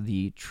from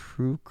the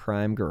True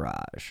Crime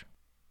Garage.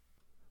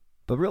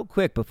 But real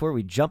quick, before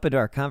we jump into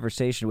our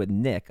conversation with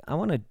Nick, I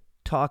want to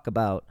talk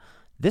about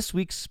this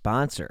week's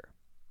sponsor.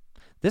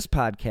 This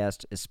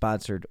podcast is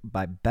sponsored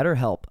by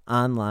BetterHelp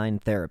Online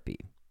Therapy.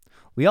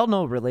 We all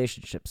know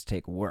relationships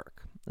take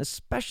work,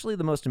 especially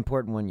the most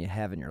important one you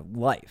have in your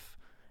life,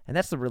 and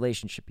that's the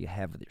relationship you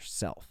have with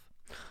yourself.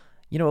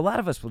 You know, a lot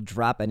of us will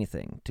drop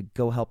anything to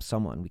go help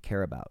someone we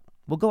care about.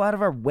 We'll go out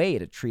of our way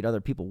to treat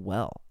other people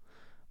well.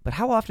 But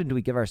how often do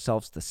we give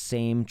ourselves the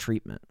same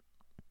treatment?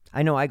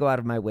 I know I go out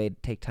of my way to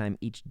take time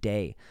each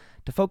day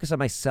to focus on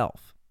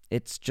myself.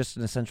 It's just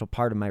an essential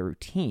part of my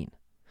routine.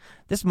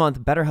 This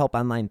month, BetterHelp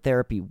Online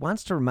Therapy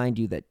wants to remind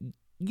you that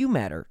you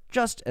matter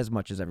just as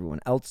much as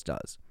everyone else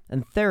does,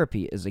 and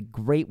therapy is a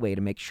great way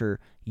to make sure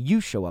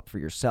you show up for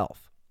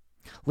yourself.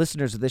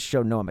 Listeners of this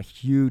show know I'm a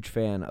huge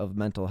fan of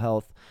mental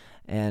health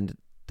and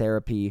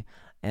therapy,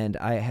 and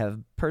I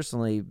have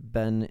personally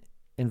been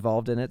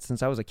involved in it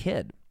since I was a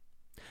kid.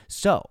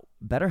 So,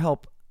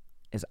 BetterHelp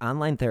is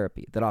online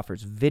therapy that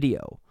offers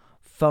video,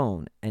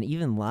 phone, and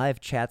even live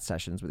chat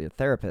sessions with your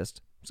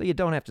therapist, so you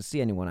don't have to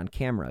see anyone on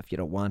camera if you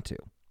don't want to.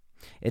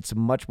 It's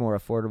much more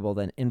affordable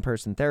than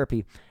in-person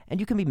therapy, and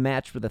you can be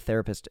matched with a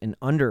therapist in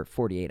under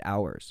 48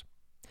 hours.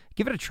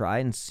 Give it a try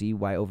and see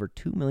why over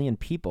 2 million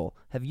people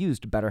have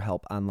used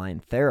BetterHelp Online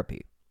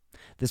Therapy.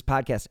 This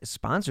podcast is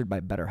sponsored by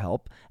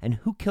BetterHelp, and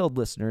Who Killed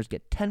listeners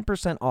get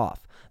 10%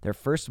 off their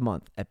first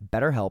month at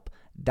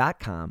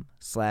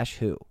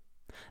betterhelp.com/who.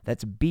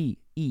 That's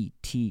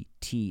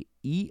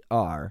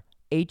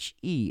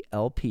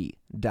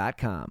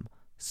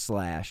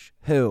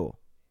BetterHelp.com/who.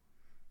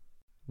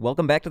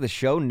 Welcome back to the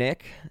show,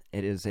 Nick.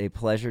 It is a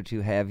pleasure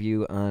to have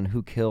you on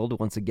Who Killed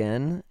once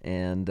again,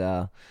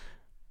 and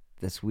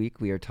this week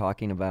we are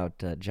talking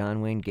about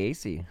John Wayne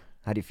Gacy.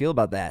 How do you feel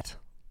about that?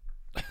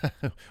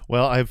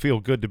 Well, I feel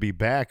good to be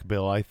back,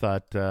 Bill. I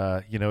thought,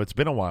 it's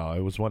been a while. I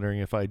was wondering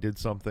if I did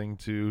something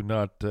to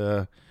not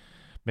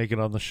make it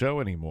on the show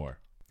anymore.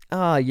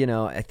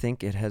 I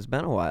think it has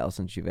been a while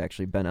since you've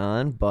actually been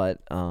on,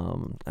 but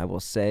I will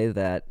say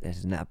that it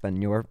has not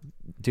been your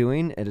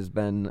doing. It has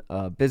been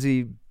a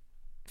busy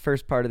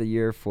first part of the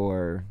year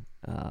for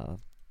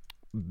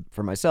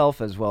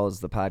myself, as well as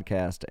the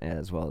podcast,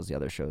 as well as the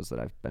other shows that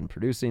I've been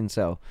producing.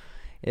 So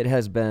it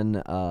has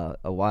been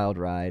a wild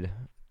ride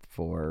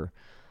for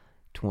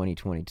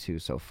 2022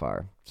 so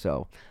far.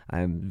 So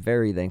I'm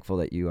very thankful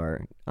that you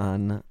are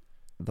on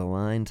the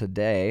line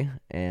today.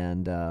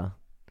 And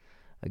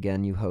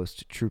again, you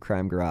host True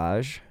Crime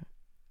Garage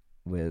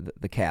with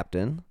the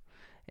Captain.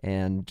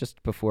 And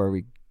just before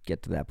we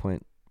get to that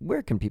point,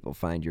 where can people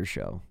find your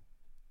show?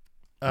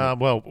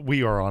 Well,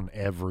 we are on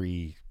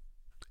every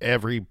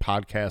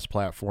podcast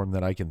platform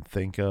that I can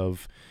think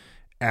of.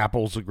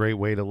 Apple's a great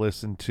way to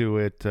listen to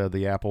it,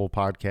 the Apple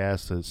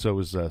podcast. So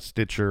is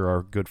Stitcher,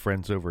 our good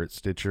friends over at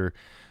Stitcher.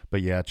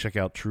 But yeah, check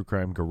out True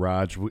Crime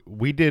Garage.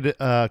 We did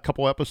a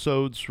couple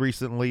episodes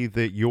recently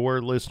that your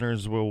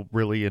listeners will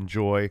really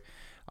enjoy.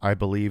 I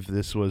believe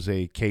this was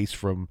a case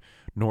from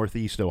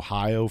Northeast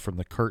Ohio, from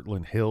the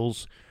Kirtland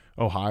Hills,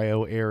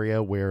 Ohio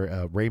area,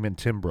 where Raymond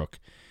Timbrook,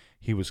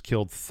 He was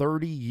killed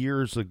 30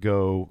 years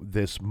ago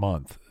this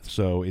month.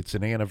 So it's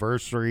an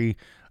anniversary,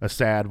 a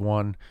sad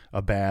one,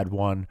 a bad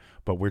one,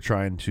 but we're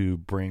trying to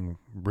bring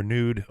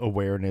renewed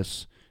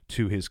awareness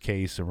to his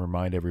case and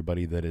remind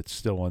everybody that it's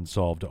still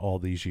unsolved all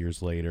these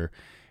years later.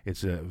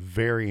 It's a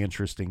very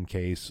interesting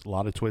case, a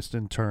lot of twists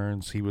and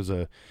turns. He was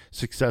a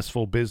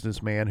successful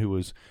businessman who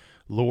was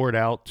lured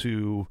out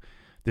to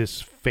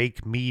this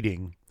fake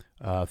meeting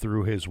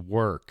through his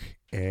work,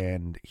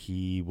 and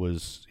he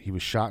was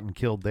shot and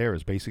killed there. It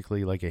was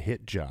basically like a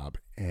hit job.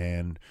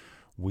 And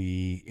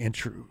we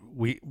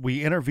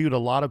interviewed a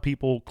lot of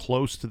people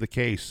close to the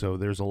case, so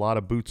there's a lot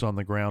of boots on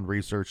the ground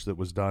research that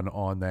was done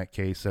on that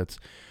case. That's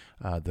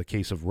the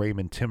case of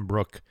Raymond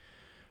Timbrook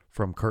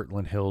from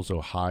Kirtland Hills,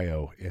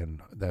 Ohio,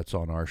 and that's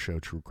on our show,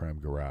 True Crime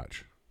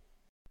Garage.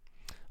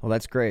 Well,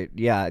 that's great.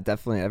 Yeah,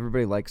 definitely.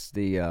 Everybody likes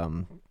the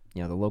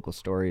the local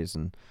stories,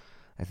 and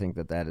I think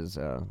that is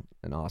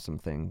an awesome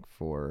thing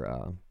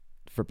for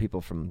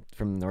people from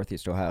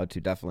Northeast Ohio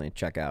to definitely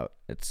check out.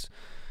 It's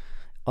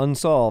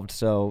unsolved,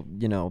 so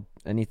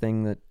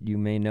anything that you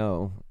may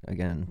know,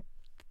 again,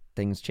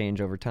 things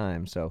change over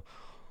time. So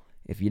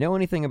if you know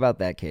anything about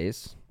that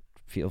case,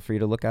 feel free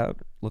to look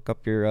up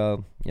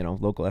your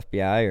local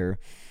FBI, or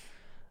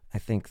I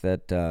think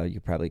that you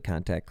probably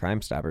contact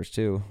Crime Stoppers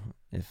too,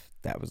 if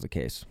that was the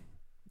case.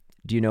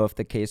 Do you know if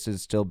the case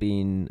is still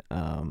being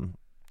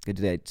do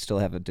they still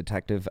have a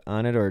detective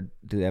on it, or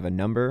do they have a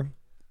number?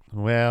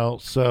 Well,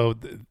 so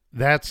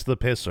that's the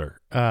pisser.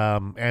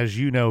 As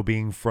you know,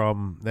 being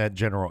from that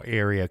general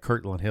area,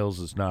 Kirtland Hills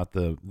is not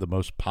the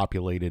most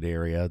populated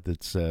area.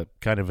 That's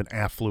kind of an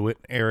affluent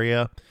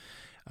area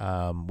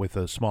with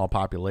a small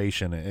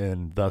population,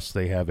 and thus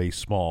they have a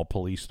small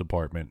police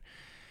department.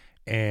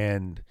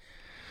 And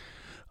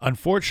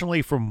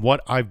unfortunately, from what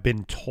I've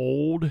been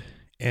told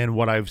and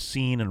what I've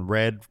seen and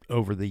read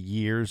over the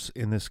years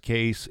in this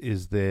case,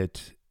 is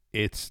that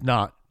it's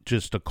not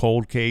just a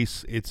cold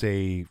case. It's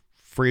a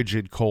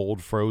frigid,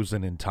 cold,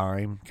 frozen in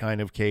time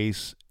kind of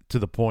case, to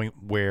the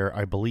point where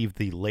I believe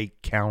the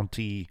Lake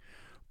County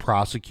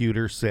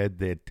prosecutor said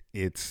that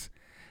it's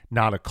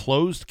not a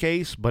closed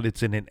case, but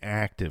it's an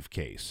inactive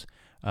case.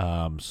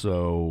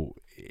 So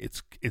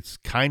it's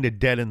kind of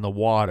dead in the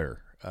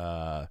water,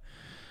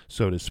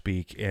 so to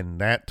speak. And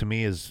that to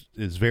me is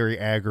very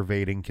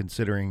aggravating,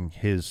 considering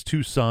his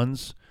two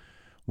sons.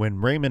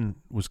 When Raymond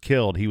was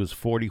killed, he was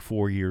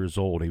 44 years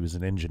old. He was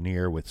an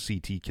engineer with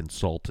CT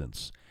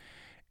Consultants.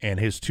 And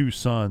his two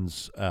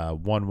sons,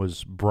 one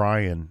was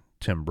Brian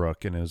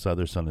Timbrook and his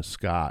other son is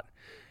Scott.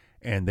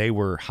 And they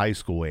were high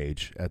school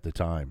age at the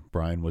time.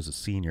 Brian was a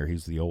senior.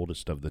 He's the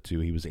oldest of the two.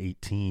 He was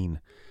 18.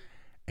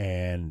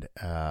 And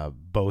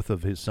both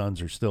of his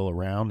sons are still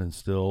around and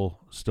still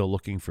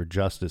looking for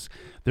justice.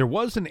 There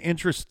was an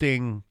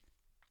interesting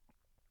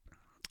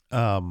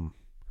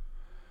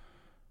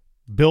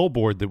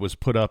billboard that was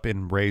put up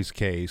in Ray's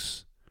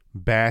case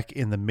back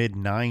in the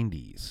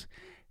mid-90s.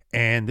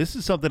 And this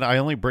is something I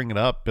only bring it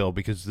up, Bill,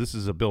 because this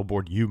is a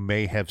billboard you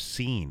may have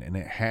seen. And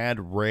it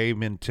had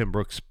Raymond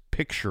Timbrook's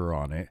picture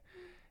on it.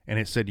 And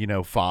it said,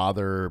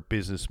 father,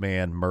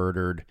 businessman,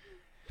 murdered.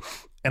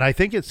 And I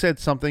think it said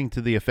something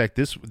to the effect,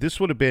 this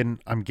would have been,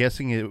 I'm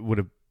guessing it would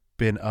have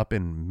been up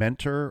in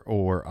Mentor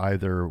or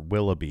either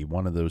Willoughby,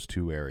 one of those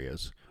two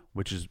areas,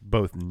 which is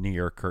both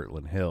near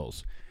Kirtland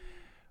Hills.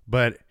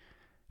 But,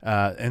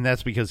 and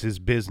that's because his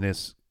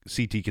business,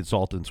 CT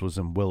Consultants, was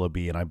in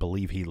Willoughby, and I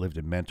believe he lived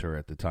in Mentor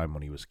at the time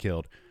when he was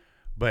killed.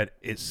 But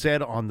it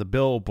said on the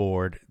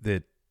billboard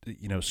that,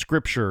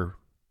 Scripture,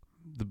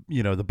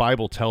 the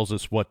Bible tells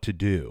us what to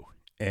do.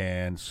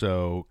 And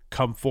so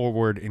come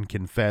forward and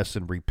confess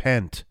and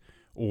repent,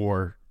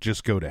 or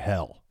just go to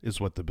hell, is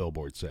what the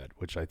billboard said,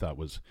 which I thought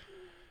was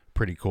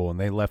pretty cool. And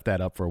they left that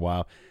up for a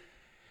while.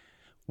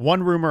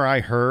 One rumor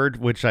I heard,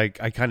 which I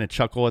kind of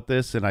chuckle at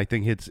this, and I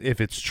think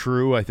if it's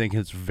true, I think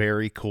it's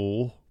very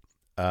cool.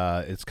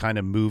 It's kind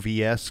of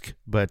movie-esque,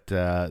 but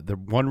the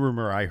one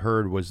rumor I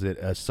heard was that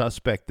a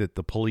suspect that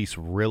the police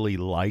really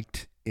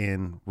liked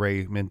in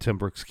Raymond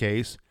Timbrook's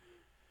case,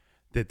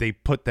 that they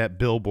put that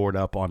billboard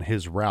up on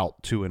his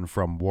route to and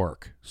from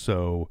work.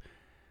 So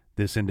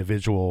this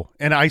individual,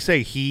 and I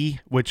say he,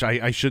 which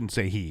I shouldn't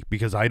say he,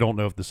 because I don't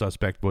know if the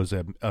suspect was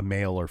a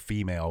male or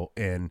female.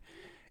 And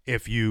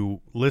if you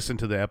listen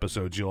to the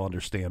episodes, you'll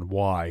understand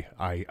why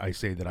I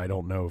say that I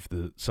don't know if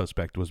the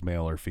suspect was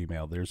male or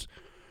female. There's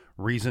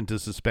reason to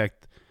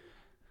suspect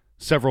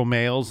several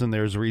males, and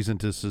there's reason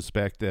to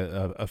suspect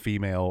a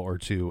female or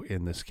two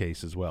in this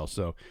case as well.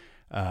 So,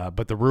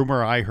 but the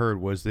rumor I heard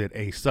was that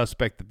a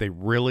suspect that they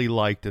really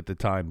liked at the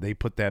time, they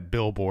put that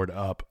billboard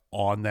up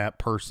on that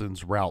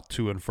person's route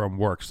to and from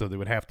work, so they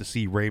would have to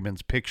see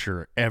Raymond's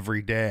picture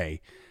every day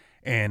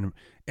and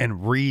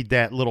read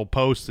that little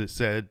post that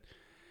said,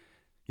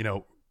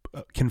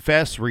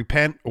 confess,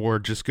 repent, or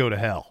just go to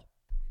hell.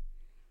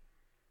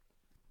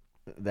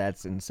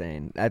 That's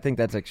insane. I think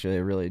that's actually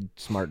a really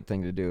smart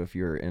thing to do if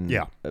you're in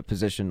a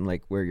position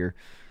like where you're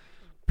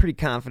pretty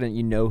confident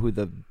who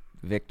the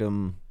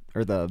victim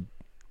or the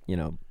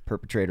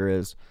perpetrator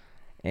is,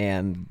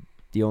 and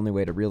the only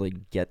way to really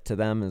get to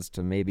them is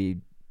to maybe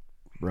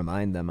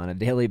remind them on a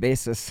daily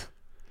basis.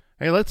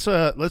 Hey, let's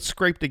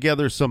scrape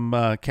together some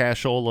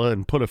cashola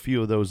and put a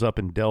few of those up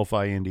in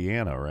Delphi,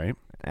 Indiana, right?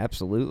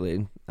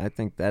 Absolutely. I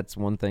think that's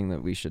one thing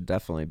that we should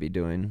definitely be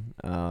doing.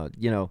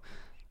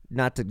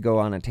 Not to go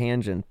on a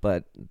tangent,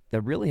 but there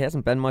really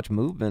hasn't been much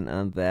movement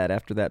on that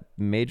after that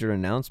major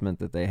announcement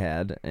that they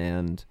had,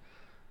 and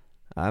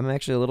I'm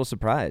actually a little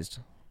surprised.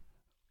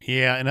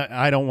 Yeah, and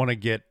I don't want to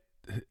get,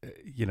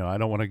 I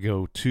don't want to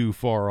go too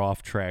far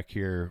off track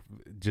here.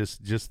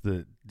 Just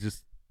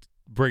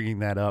bringing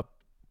that up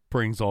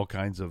brings all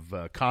kinds of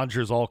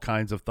conjures all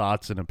kinds of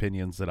thoughts and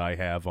opinions that I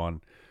have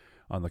on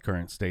the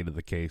current state of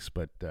the case,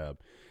 but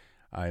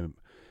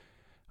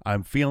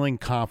I'm feeling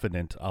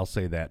confident. I'll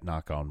say that,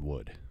 knock on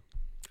wood.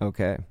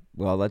 Okay,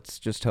 well, let's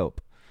just hope.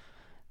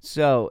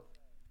 So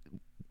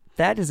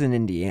that is in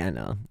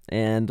Indiana,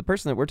 and the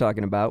person that we're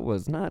talking about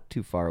was not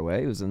too far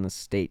away. It was in the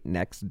state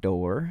next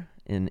door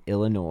in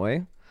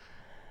Illinois,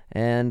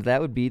 and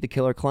that would be the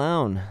killer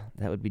clown.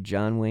 That would be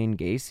John Wayne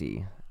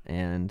Gacy.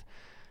 And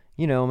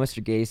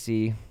Mr.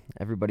 Gacy,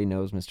 everybody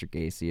knows Mr.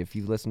 Gacy. If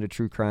you listen to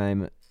true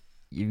crime,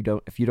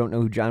 if you don't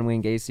know who John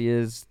Wayne Gacy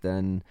is,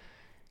 then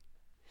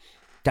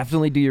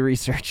definitely do your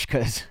research,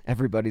 because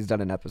everybody's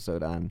done an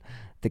episode on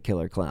the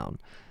killer clown.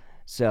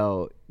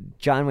 So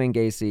John Wayne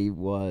Gacy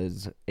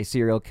was a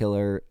serial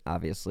killer,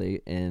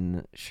 obviously,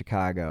 in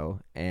Chicago.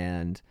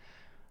 And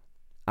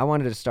I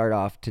wanted to start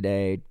off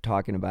today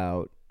talking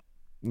about,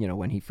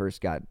 when he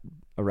first got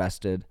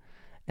arrested,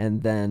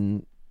 and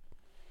then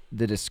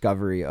the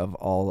discovery of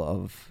all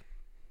of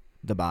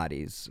the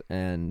bodies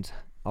and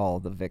all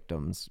the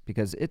victims,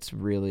 because it's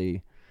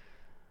really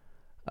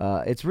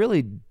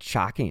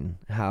shocking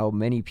how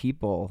many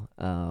people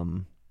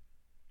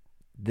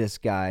this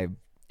guy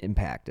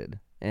impacted.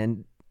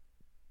 And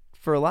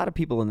for a lot of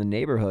people in the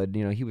neighborhood,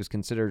 he was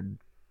considered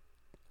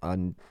a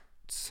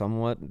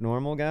somewhat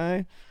normal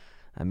guy.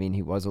 I mean,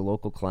 he was a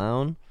local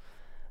clown,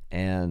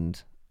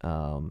 and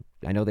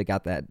I know they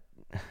got that,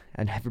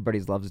 and everybody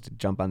loves to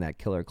jump on that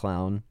killer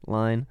clown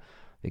line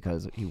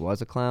because he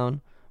was a clown.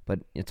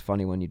 But it's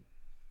funny when you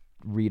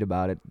read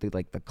about it,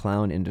 the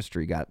clown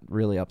industry got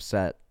really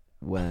upset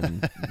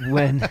when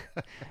Right.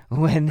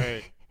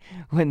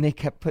 when they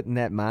kept putting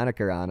that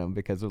moniker on him,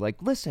 because they're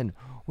like, listen,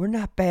 we're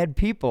not bad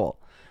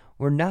people.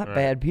 We're not Right.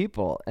 bad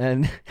people.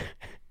 And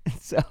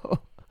so...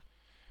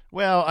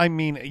 Well, I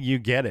mean, you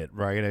get it,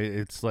 right?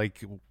 It's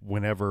like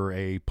whenever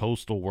a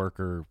postal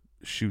worker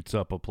shoots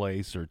up a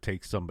place or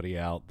takes somebody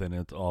out, then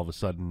it's all of a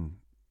sudden,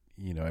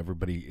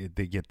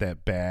 they get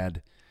that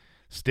bad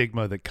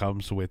stigma that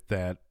comes with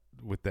that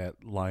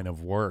line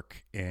of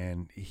work.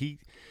 And he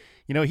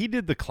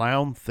did the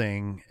clown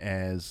thing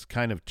as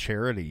kind of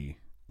charity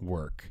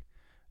work.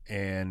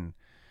 And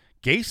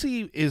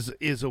Gacy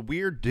is a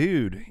weird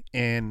dude,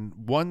 and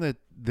one that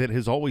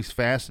has always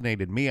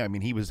fascinated me. I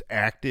mean, he was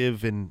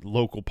active in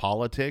local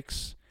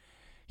politics.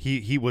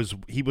 He was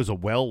a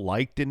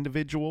well-liked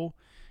individual.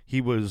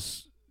 He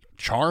was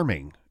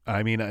charming.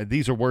 I mean,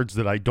 these are words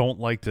that I don't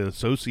like to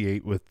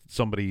associate with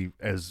somebody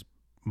as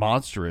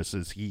monstrous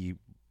as he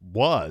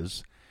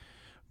was,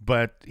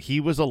 but he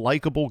was a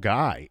likable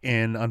guy.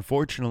 And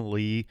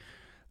unfortunately,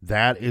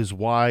 that is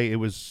why it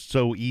was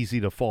so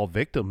easy to fall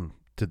victim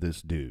to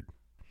this dude.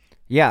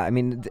 Yeah, I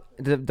mean,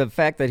 the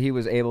fact that he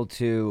was able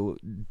to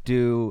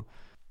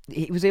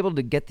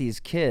get these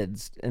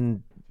kids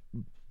and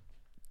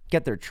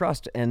get their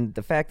trust, and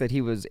the fact that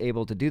he was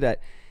able to do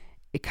that,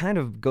 it kind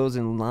of goes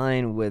in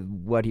line with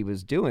what he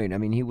was doing. I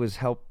mean, he was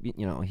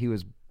he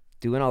was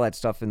doing all that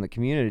stuff in the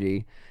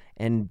community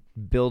and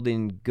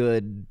building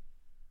good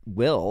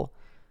will.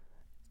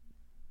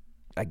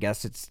 I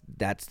guess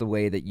that's the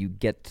way that you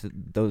get to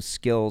those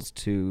skills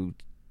to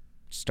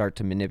start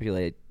to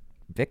manipulate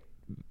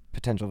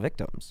potential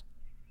victims.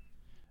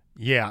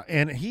 Yeah,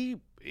 and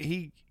he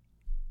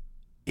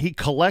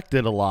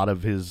collected a lot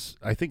of his,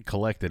 I think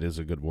collected is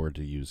a good word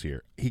to use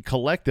here. He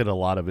collected a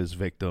lot of his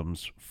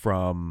victims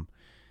from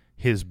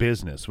his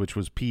business, which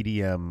was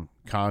PDM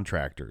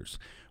Contractors,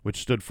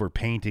 which stood for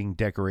painting,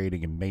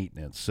 decorating, and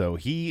maintenance. So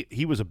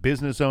he was a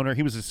business owner.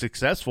 He was a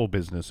successful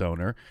business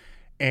owner,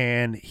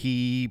 and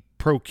he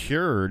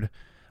procured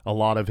a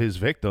lot of his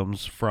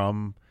victims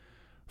from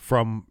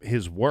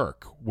his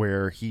work,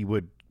 where he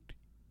would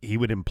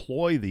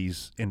employ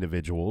these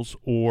individuals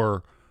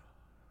or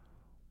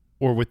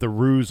with the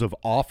ruse of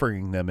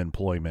offering them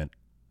employment,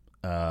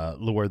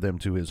 lure them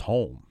to his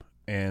home.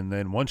 And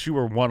then once you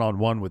were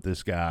one-on-one with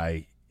this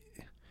guy,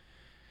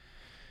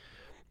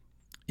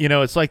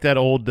 it's like that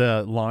old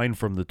line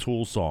from the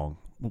Tool song.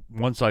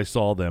 Once I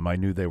saw them, I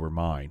knew they were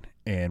mine.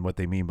 And what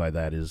they mean by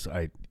that is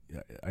I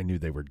knew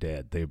they were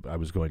dead. I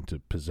was going to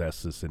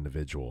possess this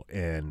individual.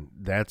 And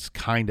that's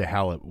kind of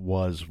how it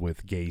was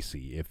with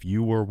Gacy. If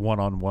you were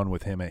one-on-one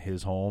with him at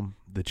his home,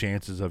 the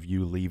chances of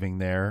you leaving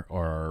there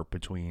are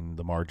between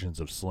the margins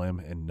of slim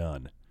and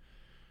none.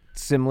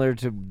 Similar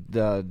to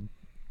the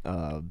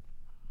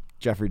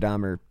Jeffrey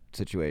Dahmer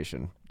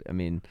situation. I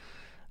mean,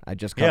 I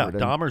just Yeah, covered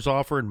him. Dahmer's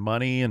offering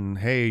money and,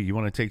 hey, you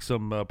want to take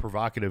some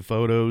provocative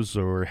photos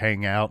or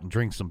hang out and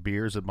drink some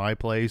beers at my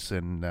place?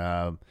 And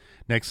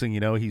next thing you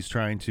know, he's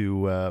trying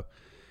to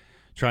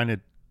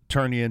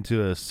turn you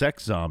into a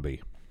sex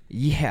zombie.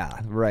 Yeah,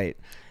 right.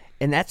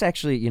 And that's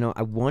actually,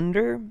 I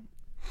wonder,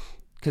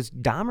 because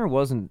Dahmer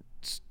wasn't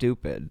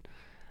stupid.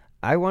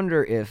 I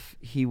wonder if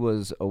he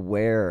was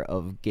aware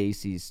of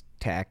Gacy's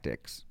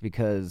tactics,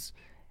 because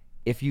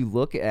if you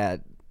look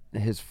at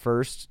his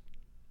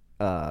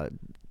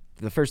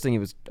the first thing he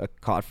was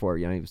caught for,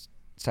 he was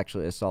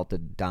sexually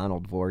assaulted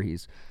Donald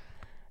Voorhees,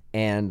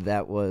 and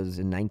that was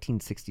in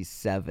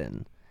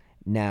 1967.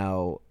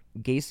 Now,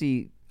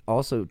 Gacy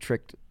also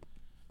tricked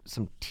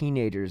some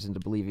teenagers into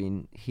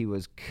believing he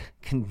was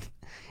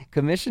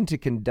commissioned to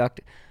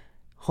conduct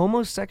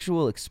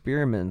homosexual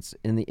experiments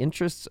in the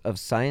interests of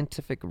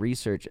scientific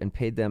research and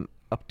paid them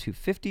up to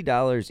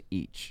 $50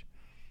 each.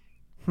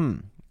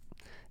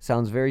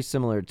 Sounds very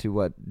similar to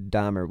what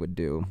Dahmer would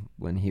do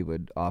when he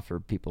would offer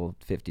people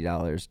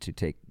 $50 to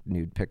take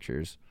nude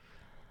pictures.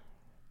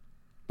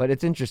 But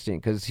it's interesting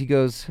because he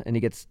goes and he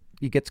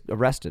gets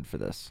arrested for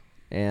this,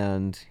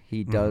 and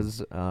he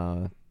does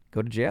go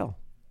to jail.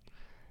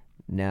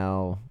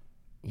 Now,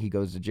 he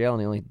goes to jail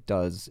and he only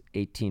does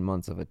 18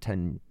 months of a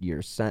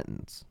 10-year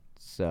sentence.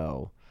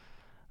 So,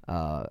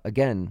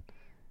 again,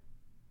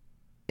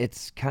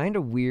 it's kind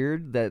of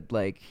weird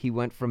that, he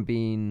went from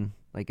being,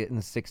 in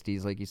the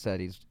 60s, like you said,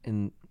 he's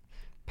in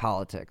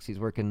politics. He's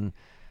working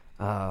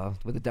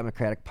with the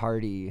Democratic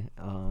Party,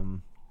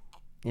 and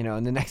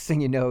the next thing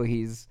you know,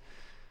 he's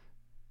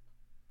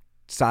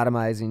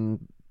sodomizing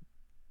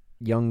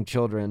young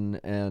children,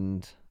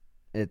 and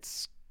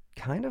it's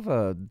kind of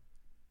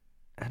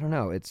I don't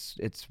know. It's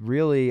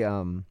really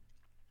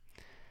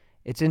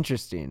it's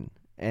interesting,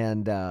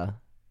 and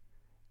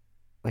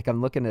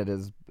I'm looking at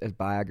his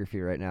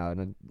biography right now,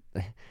 and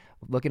I'm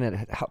looking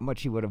at how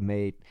much he would have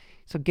made.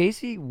 So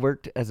Gacy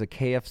worked as a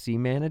KFC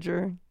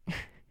manager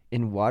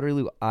in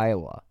Waterloo,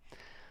 Iowa.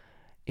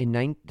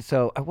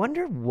 So I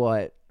wonder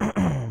what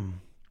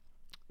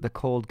the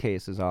cold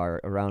cases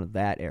are around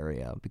that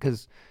area,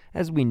 because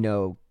as we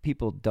know,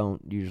 people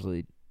don't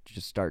usually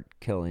just start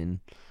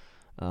killing.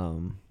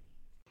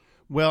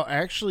 Well,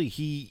 actually,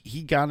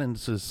 he got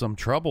into some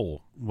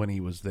trouble when he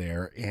was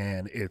there,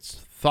 and it's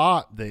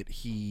thought that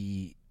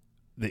he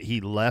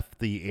left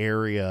the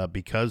area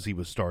because he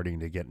was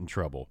starting to get in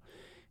trouble.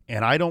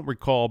 And I don't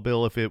recall,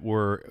 Bill, if it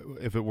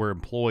were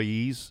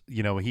employees.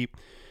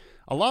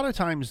 A lot of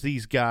times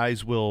these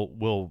guys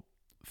will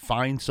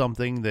find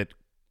something that,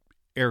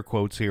 air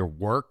quotes here,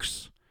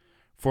 works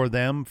for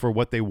them for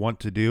what they want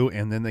to do,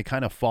 and then they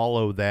kind of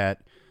follow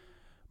that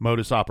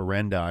modus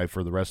operandi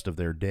for the rest of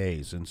their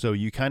days. And so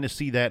you kind of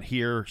see that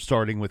here,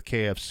 starting with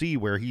KFC,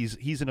 where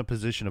he's in a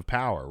position of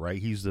power,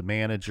 right? He's the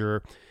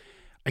manager.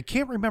 I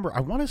can't remember.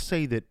 I want to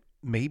say that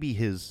maybe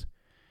his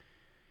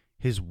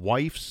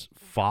wife's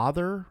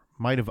father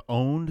might have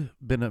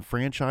been a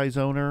franchise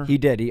owner. He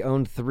did. He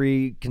owned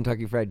 3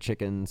 Kentucky Fried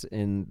Chickens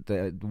in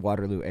the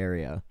Waterloo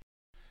area.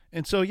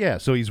 And so,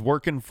 so he's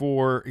working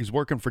for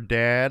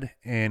Dad,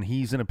 and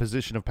he's in a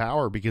position of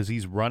power because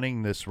he's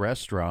running this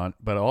restaurant,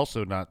 but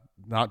also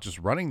not just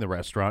running the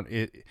restaurant.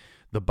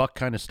 The buck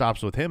kind of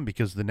stops with him,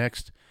 because the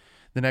next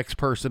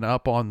person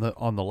up on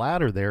the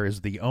ladder there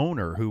is the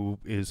owner, who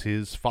is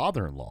his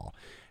father-in-law.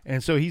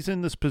 And so he's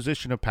in this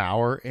position of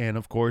power, and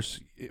of course,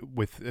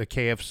 with a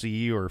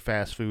KFC or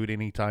fast food,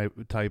 any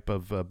type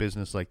of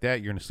business like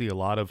that, you're going to see a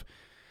lot of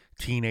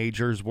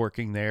teenagers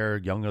working there,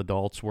 young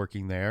adults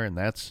working there, and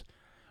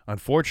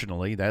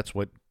unfortunately, that's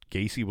what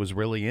Gacy was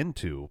really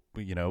into.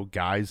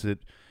 Guys at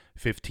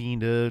 15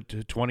 to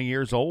 20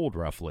 years old,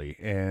 roughly,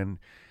 and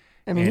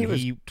he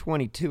was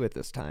 22 at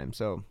this time,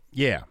 so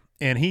yeah,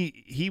 and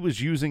he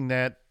was using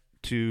that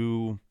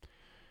to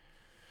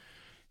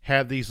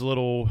have these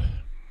little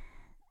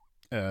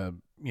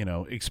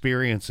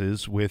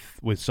experiences with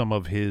some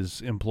of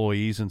his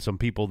employees and some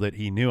people that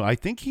he knew. I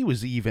think he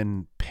was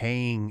even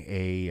paying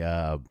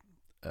a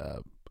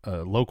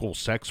local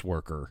sex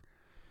worker,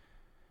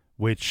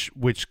 which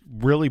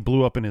really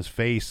blew up in his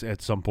face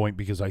at some point,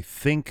 because I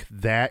think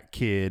that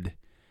kid,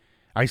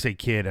 I say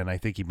kid, and I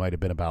think he might have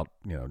been about,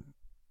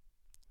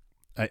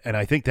 and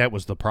I think that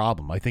was the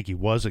problem. I think he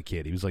was a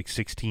kid. He was like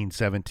 16,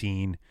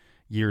 17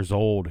 years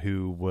old,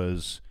 who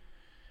was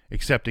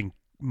accepting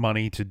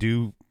money to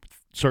do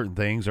certain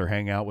things or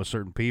hang out with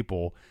certain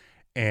people.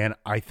 And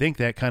I think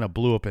that kind of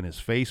blew up in his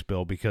face,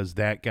 Bill, because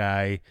that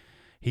guy,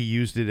 he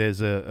used it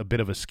as a bit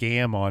of a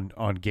scam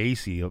on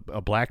Gacy,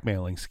 a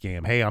blackmailing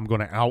scam. Hey, I'm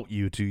going to out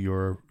you to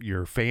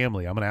your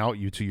family. I'm going to out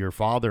you to your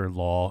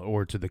father-in-law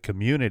or to the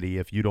community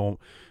if you don't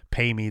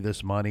pay me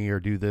this money or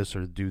do this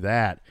or do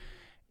that.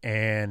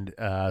 And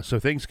so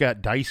things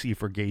got dicey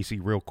for Gacy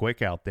real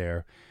quick out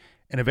there.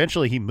 And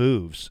eventually he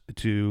moves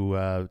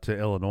to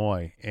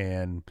Illinois.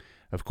 And,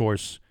 of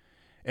course,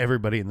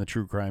 everybody in the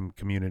true crime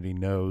community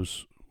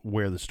knows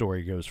where the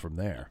story goes from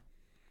there.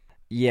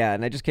 Yeah,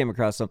 and I just came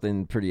across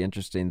something pretty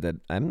interesting that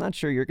I'm not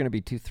sure you're going to be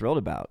too thrilled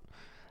about.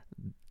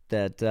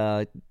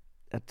 That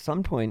at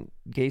some point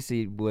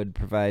Gacy would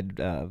provide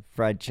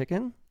fried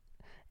chicken,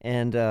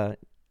 and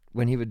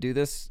when he would do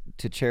this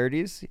to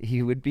charities, he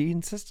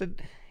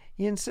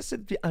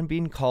insisted on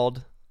being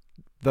called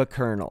the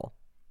Colonel.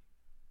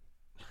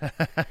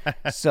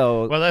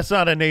 So well, that's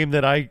not a name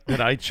that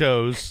I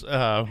chose.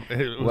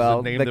 It was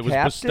a name that was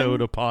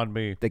bestowed upon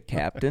me. The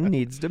captain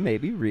needs to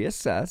maybe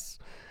reassess.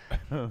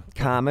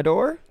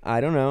 Commodore,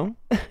 I don't know.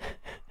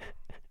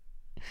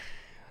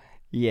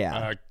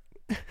 Yeah.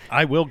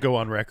 I will go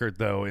on record,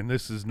 though, and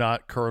this is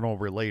not Colonel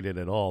related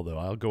at all, though.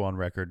 I'll go on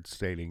record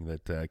stating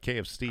that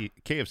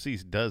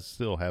KFC does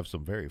still have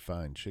some very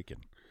fine chicken.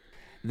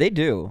 They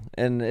do,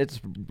 and it's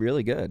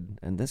really good.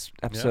 And this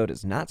episode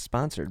is not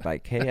sponsored by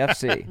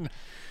KFC.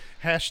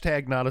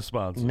 Hashtag not a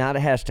sponsor. Not a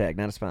hashtag,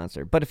 not a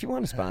sponsor. But if you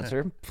want a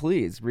sponsor,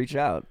 please reach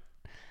out.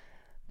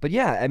 But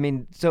yeah, I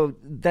mean, so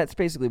that's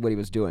basically what he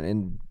was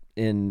doing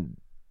in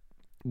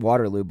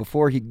Waterloo.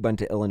 Before he went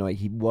to Illinois,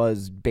 he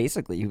was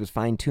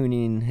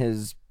fine-tuning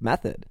his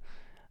method.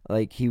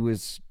 Like, he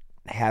was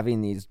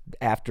having these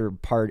after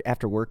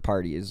work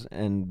parties,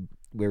 and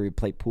where he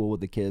play pool with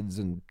the kids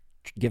and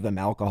give them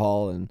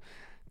alcohol and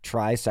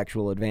try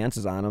sexual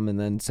advances on them, and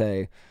then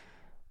say,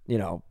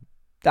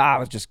 I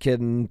was just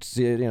kidding,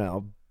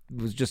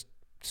 was just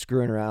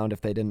screwing around if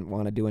they didn't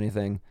want to do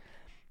anything.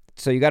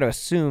 So you got to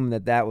assume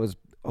that was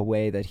a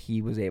way that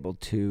he was able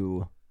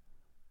to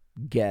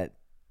get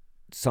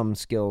some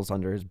skills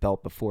under his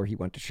belt before he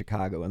went to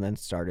Chicago and then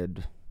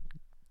started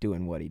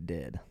doing what he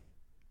did.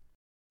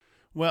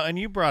 Well, and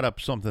you brought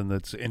up something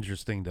that's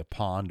interesting to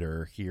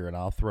ponder here, and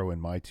I'll throw in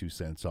my 2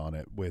 cents on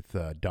it with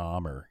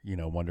Dahmer,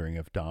 wondering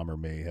if Dahmer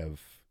may have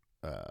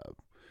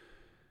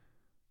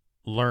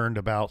learned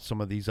about some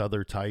of these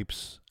other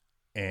types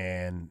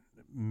and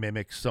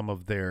mimic some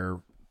of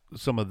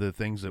the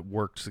things that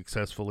worked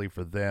successfully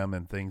for them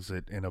and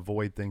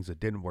avoid things that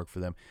didn't work for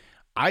them.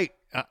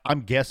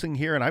 I'm guessing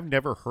here, and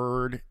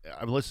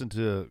I've listened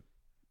to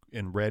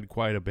and read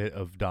quite a bit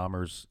of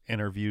Dahmer's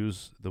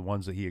interviews, the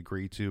ones that he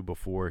agreed to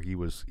before he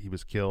was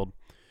killed.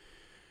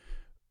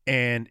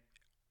 And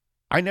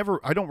I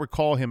don't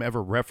recall him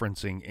ever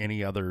referencing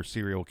any other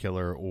serial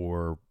killer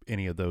or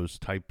any of those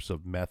types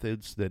of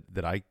methods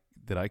that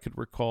I could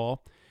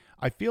recall.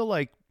 I feel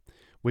like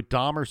with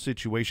Dahmer's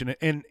situation,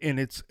 and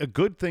it's a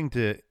good thing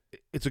to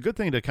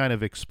kind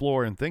of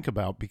explore and think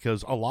about,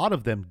 because a lot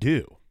of them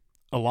do.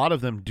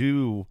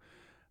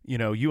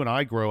 You and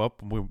I grow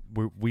up,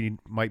 we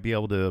might be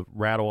able to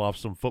rattle off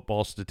some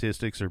football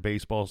statistics or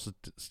baseball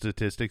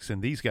statistics,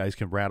 and these guys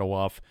can rattle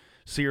off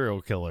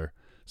serial killer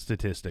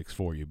statistics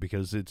for you,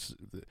 because it's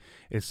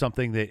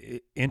something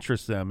that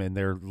interests them, and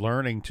they're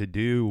learning to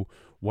do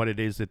what it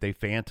is that they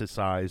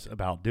fantasize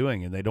about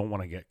doing, and they don't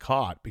want to get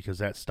caught, because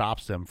that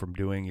stops them from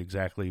doing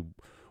exactly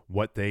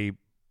what they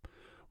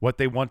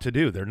want to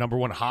do, their number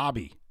one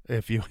hobby,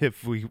 if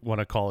we want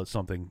to call it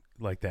something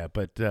like that.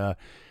 But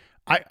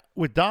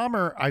with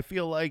Dahmer, I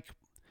feel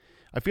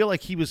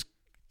like he was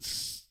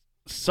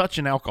such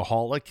an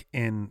alcoholic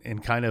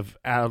and kind of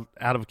out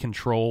of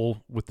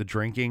control with the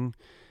drinking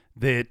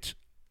that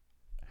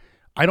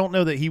I don't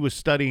know that he was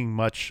studying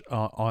much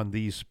on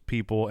these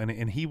people,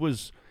 and he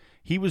was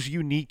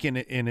unique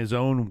in his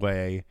own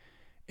way,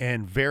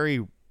 and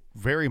very,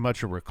 very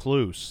much a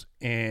recluse.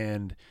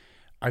 And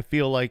I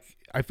feel like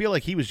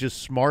he was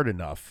just smart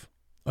enough,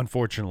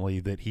 unfortunately,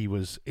 that he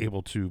was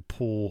able to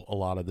pull a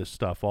lot of this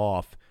stuff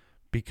off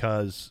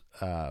because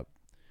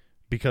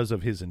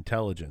of his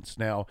intelligence.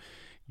 Now,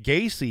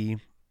 Gacy,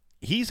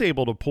 he's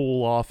able to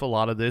pull off a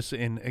lot of this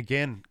and,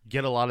 again,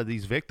 get a lot of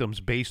these victims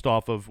based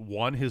off of,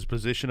 one, his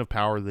position of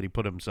power that he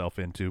put himself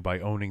into by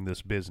owning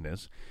this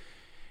business.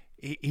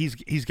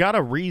 He's got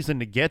a reason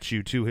to get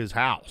you to his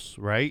house,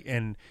 right?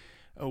 And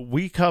when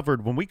we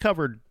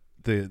covered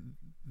the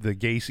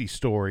Gacy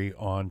story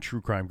on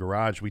True Crime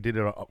Garage, we did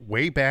it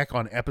way back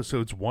on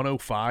episodes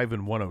 105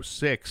 and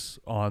 106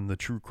 on the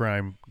True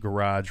Crime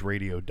Garage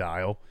radio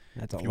dial.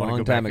 That's a if you want to long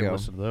go back time and ago.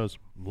 listen to those,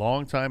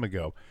 long time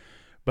ago.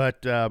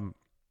 But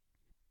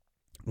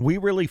we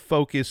really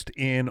focused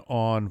in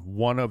on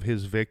one of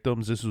his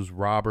victims. This was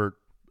Robert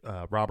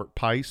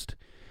Peist,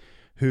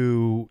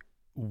 who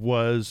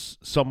was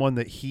someone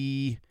that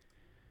he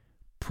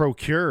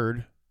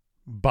procured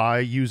by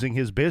using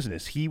his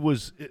business.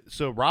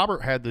 So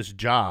Robert had this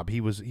job.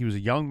 He was a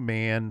young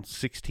man,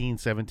 16,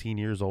 17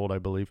 years old, I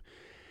believe.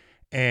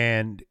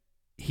 And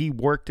he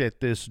worked at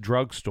this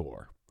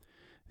drugstore,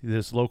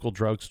 this local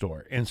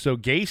drugstore. And so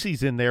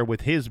Gacy's in there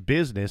with his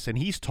business, and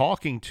he's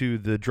talking to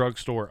the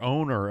drugstore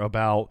owner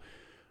about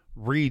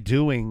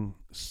redoing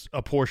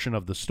a portion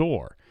of the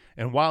store.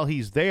 And while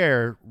he's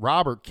there,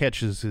 Robert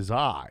catches his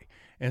eye.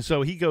 And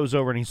so he goes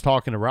over and he's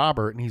talking to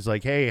Robert, and he's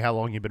like, "Hey, how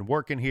long you been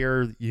working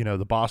here?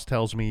 The boss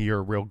tells me you're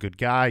a real good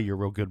guy. You're a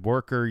real good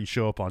worker. You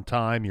show up on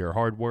time. You're a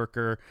hard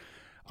worker.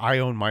 I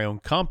own my own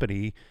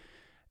company,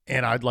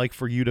 and I'd like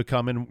for you to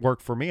come and work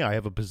for me. I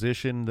have a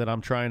position that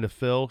I'm trying to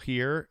fill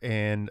here,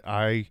 and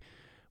I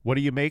what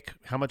do you make?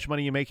 How much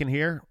money you making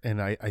here?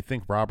 And I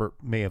think Robert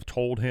may have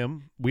told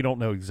him. We don't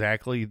know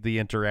exactly the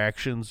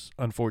interactions,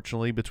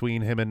 unfortunately,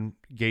 between him and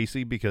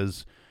Gacy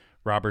because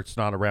Robert's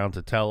not around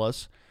to tell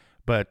us.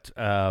 But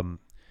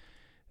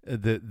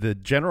the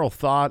general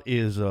thought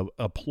is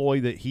a ploy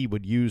that he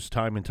would use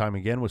time and time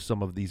again with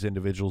some of these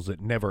individuals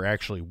that never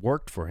actually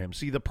worked for him.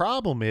 See, the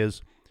problem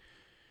is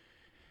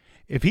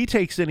if he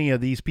takes any of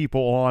these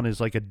people on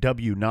as like a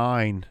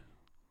W-9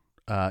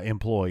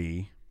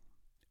 employee,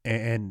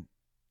 and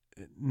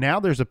now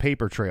there's a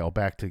paper trail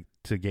back to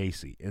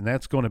Gacy, and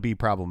that's going to be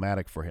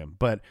problematic for him.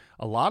 But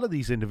a lot of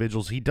these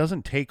individuals he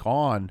doesn't take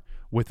on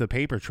with the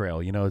paper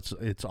trail. You know,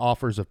 it's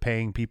offers of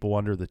paying people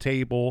under the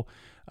table.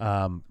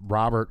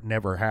 Robert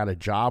never had a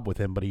job with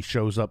him, but he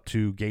shows up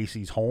to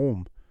Gacy's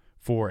home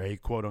for a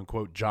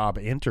quote-unquote job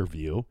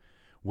interview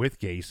with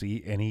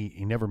Gacy, and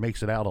he never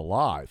makes it out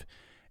alive.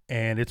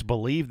 And it's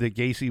believed that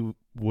Gacy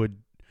would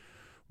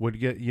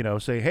get, you know,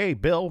 say, hey,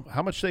 Bill,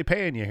 how much they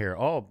paying you here?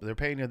 Oh, they're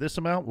paying you this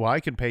amount? Well,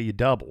 I can pay you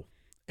double.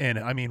 And,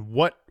 I mean,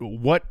 what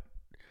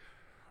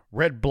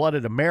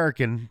red-blooded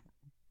American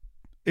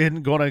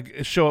isn't going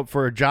to show up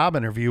for a job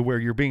interview where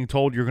you're being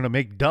told you're going to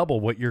make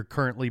double what you're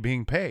currently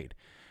being paid?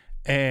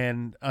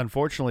 And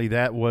unfortunately,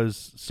 that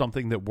was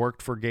something that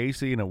worked for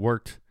Gacy, and it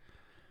worked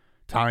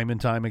time and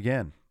time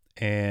again.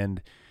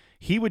 And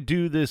he would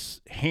do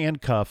this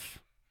handcuff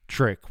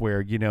trick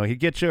where, you know,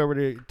 he'd get you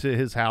over to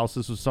his house.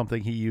 This was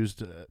something he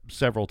used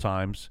several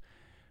times,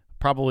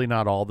 probably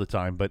not all the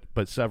time,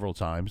 but several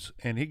times.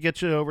 And he'd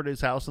get you over to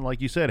his house, and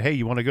like you said, hey,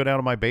 you want to go down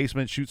to my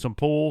basement, shoot some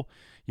pool?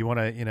 You want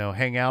to, you know,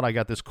 hang out? I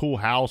got this cool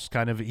house.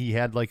 Kind of, he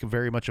had like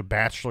very much a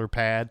bachelor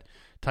pad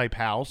type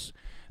house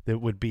that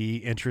would be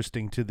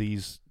interesting to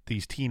these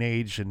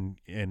teenage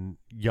and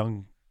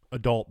young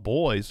adult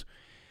boys.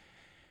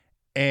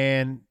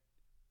 And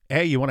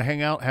hey, you want to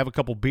hang out, have a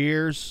couple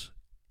beers,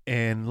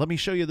 and let me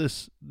show you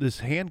this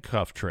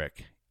handcuff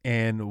trick.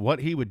 And what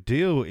he would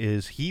do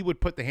is he would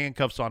put the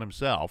handcuffs on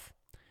himself,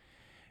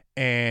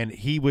 and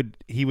he would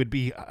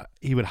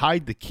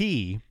hide the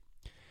key,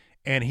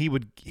 and he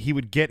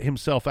would get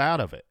himself out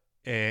of it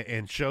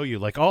and show you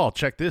like, oh,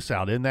 check this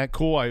out. Isn't that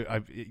cool?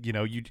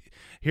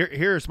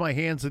 Here's my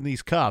hands in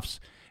these cuffs,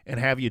 and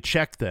have you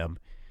check them.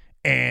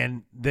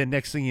 And then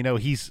next thing you know,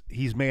 he's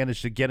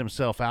managed to get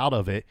himself out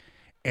of it.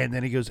 And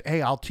then he goes,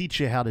 hey, I'll teach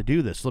you how to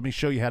do this. Let me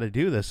show you how to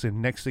do this.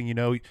 And next thing you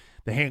know,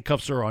 the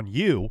handcuffs are on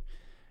you,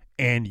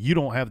 and you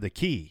don't have the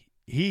key.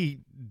 He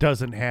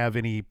doesn't have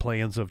any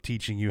plans of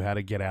teaching you how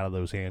to get out of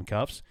those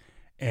handcuffs.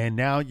 And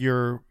now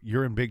you're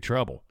in big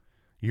trouble.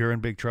 You're in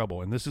big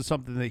trouble. And this is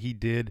something that he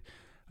did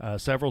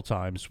several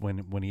times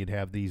when he'd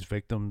have these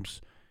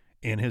victims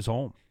in his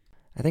home.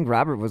 I think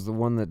Robert was the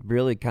one that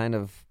really kind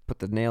of put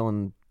the nail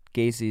in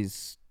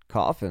Gacy's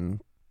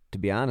coffin, to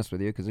be honest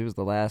with you, because he was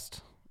the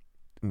last.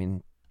 I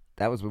mean,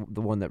 that was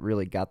the one that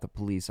really got the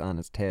police on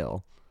his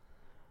tail.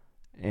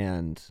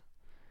 And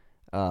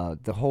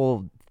the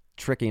whole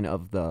tricking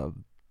of the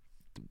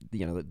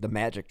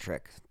magic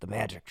trick.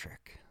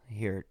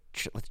 Here,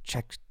 let's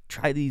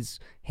try these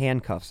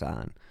handcuffs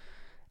on.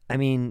 I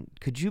mean,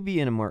 could you be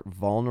in a more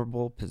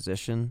vulnerable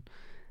position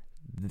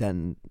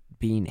than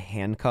being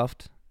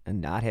handcuffed and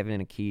not having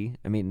a key?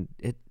 I mean,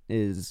 it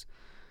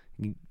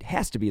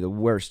has to be the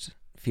worst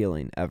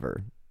feeling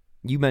ever.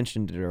 You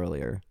mentioned it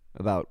earlier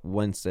about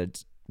once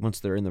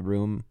they're in the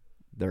room,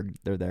 they're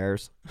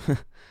theirs.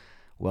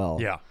 Well,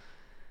 yeah.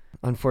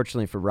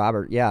 Unfortunately for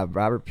Robert,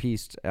 Robert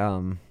Piest,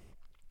 gosh,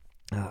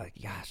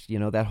 you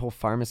know, that whole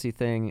pharmacy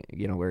thing,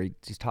 you know, where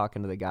he's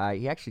talking to the guy.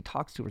 He actually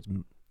talks to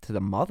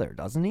the mother,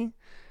 doesn't he?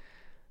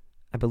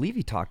 I believe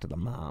he talked to the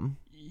mom.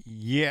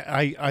 Yeah,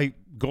 I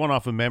going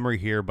off of memory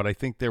here, but I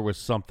think there was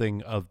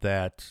something of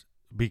that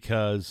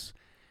because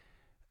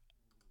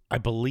I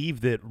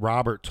believe that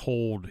Robert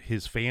told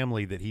his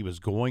family that he was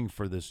going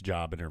for this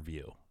job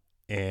interview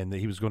and that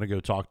he was going to go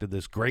talk to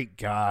this great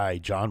guy,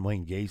 John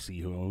Wayne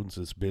Gacy, who owns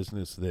this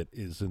business that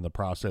is in the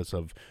process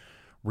of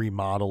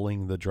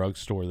remodeling the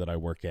drugstore that I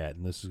work at.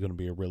 And this is going to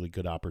be a really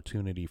good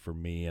opportunity for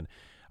me. And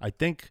I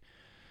think,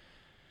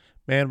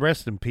 man,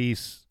 rest in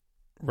peace,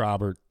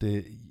 Robert.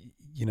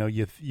 You know,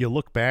 you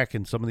look back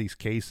in some of these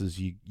cases,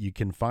 you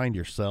can find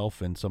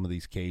yourself in some of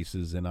these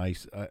cases. And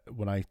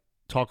when I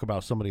talk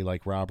about somebody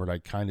like Robert, I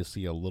kind of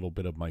see a little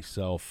bit of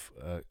myself.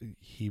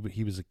 He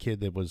was a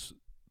kid that was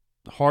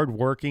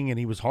hardworking, and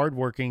he was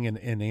hardworking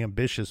and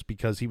ambitious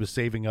because he was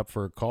saving up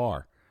for a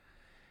car.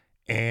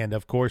 And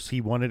of course, he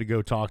wanted to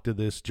go talk to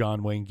this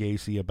John Wayne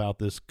Gacy about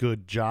this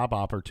good job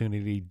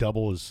opportunity,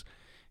 double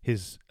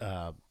his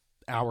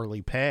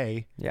hourly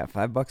pay. Yeah,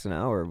 $5 an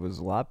hour was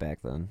a lot back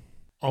then.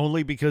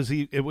 Only because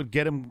it would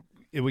get him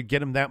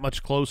that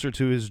much closer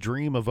to his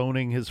dream of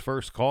owning his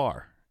first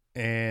car.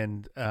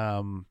 And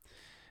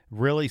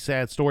really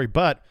sad story,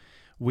 but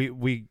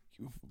we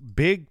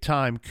big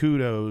time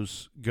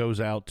kudos goes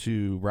out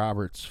to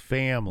Robert's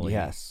family.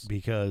 Yes,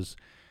 because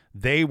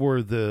they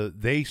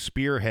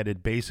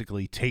spearheaded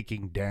basically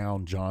taking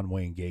down John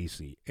Wayne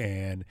Gacy,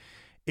 and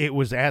it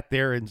was at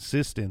their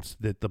insistence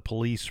that the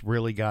police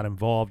really got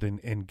involved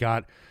and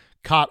got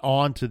caught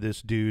on to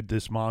this dude,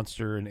 this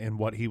monster, and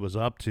what he was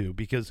up to,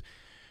 because,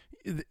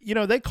 you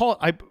know,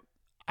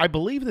 I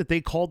believe that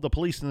they called the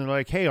police and they're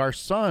like, hey, our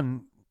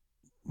son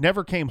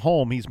never came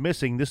home. He's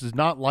missing. This is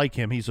not like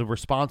him. He's a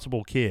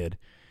responsible kid,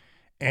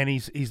 and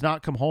he's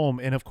not come home.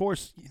 And of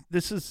course,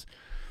 this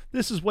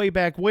is way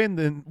back when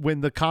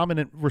the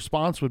common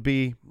response would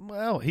be,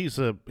 well, he's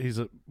a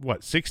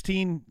what,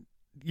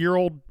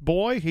 16-year-old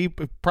boy. He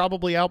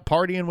probably out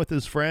partying with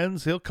his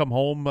friends. He'll come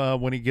home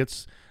when he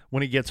gets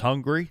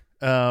hungry.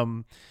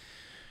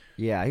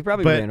 Yeah, he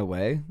probably ran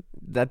away.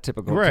 That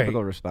typical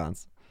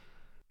response.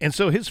 And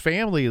so his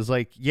family is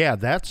like, yeah,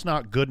 that's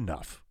not good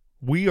enough.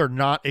 We are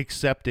not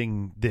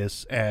accepting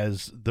this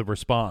as the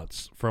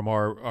response from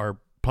our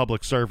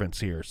public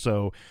servants here.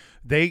 So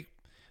they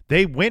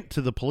went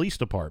to the police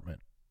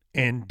department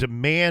and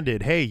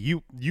demanded, hey,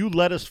 you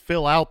let us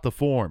fill out the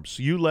forms.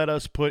 You let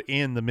us put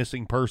in the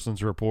missing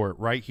persons report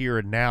right here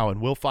and now,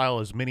 and we'll file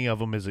as many of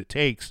them as it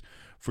takes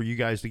for you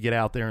guys to get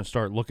out there and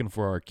start looking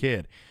for our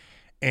kid.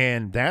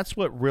 And that's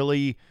what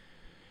really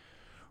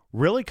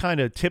kind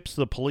of tips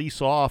the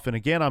police off. And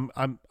again,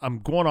 I'm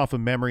going off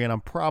of memory, and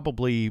I'm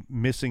probably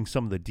missing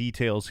some of the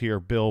details here,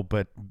 Bill,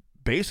 but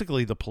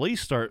basically the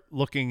police start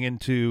looking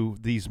into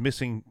these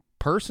missing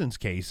persons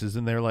cases,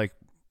 and they're like,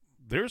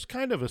 there's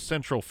kind of a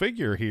central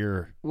figure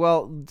here.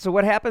 Well, so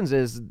what happens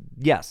is,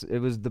 yes, it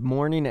was the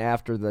morning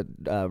after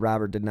that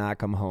Robert did not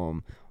come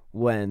home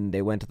when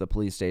they went to the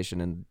police station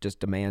and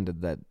just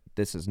demanded that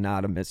this is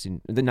not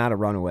a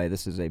runaway,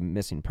 this is a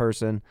missing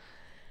person.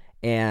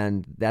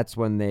 And that's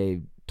when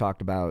they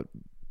talked about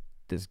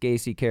this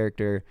Gacy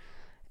character,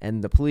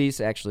 and the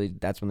police actually,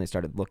 that's when they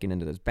started looking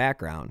into this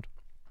background.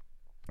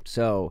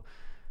 So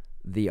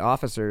the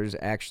officers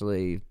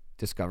actually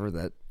discovered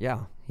that,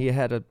 yeah, he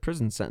had a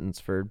prison sentence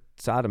for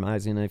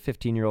sodomizing a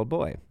 15-year-old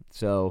boy.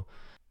 So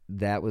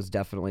that was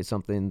definitely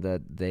something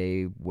that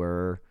they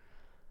were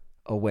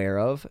aware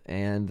of,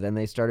 and then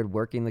they started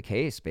working the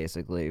case,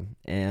 basically.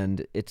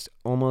 And it's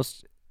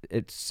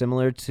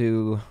similar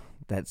to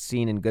that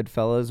scene in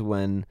Goodfellas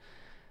when,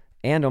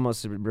 and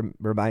almost a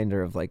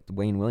reminder of like the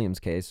Wayne Williams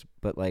case,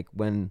 but like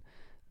when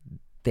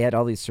they had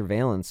all these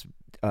surveillance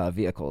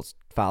vehicles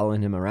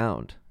following him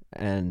around,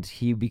 and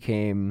he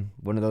became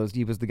one of those,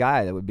 he was the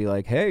guy that would be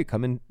like, hey,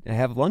 come and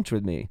have lunch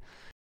with me.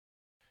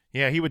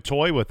 Yeah, he would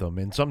toy with them,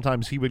 and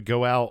sometimes he would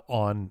go out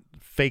on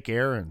fake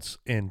errands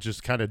and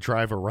just kind of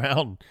drive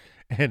around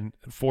and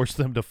force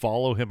them to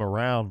follow him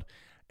around.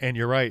 And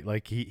you're right,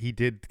 like he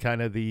did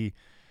kind of the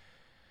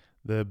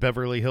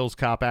Beverly Hills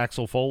Cop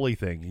Axel Foley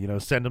thing, you know,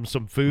 send him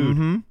some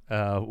food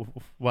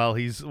while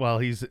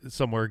he's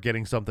somewhere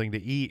getting something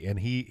to eat, and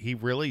he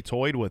really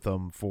toyed with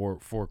them for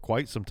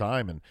quite some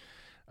time. And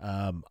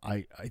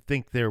I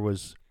think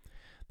there's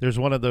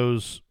one of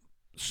those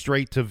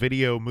straight to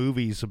video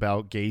movies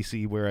about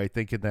Gacy where I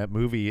think in that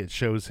movie it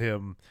shows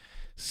him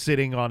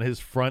sitting on his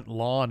front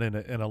lawn in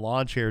a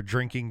lawn chair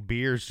drinking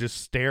beers,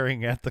 just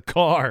staring at the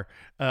car.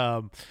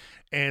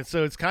 And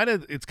so it's kind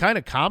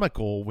of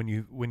comical when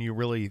you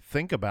really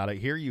think about it.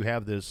 Here you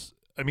have this,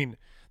 I mean,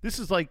 this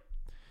is like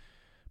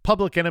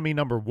public enemy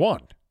number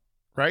one,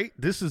 right?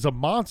 This is a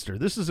monster.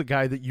 This is a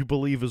guy that you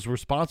believe is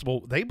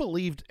responsible. They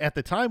believed at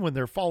the time when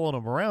they're following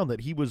him around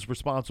that he was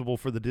responsible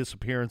for the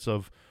disappearance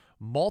of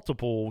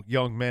multiple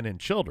young men and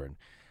children.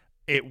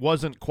 It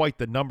wasn't quite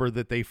the number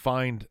that they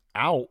find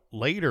out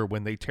later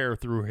when they tear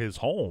through his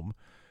home.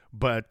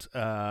 But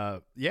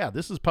yeah,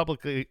 this is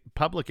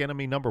public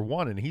enemy number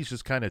one, and he's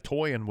just kind of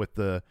toying with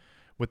the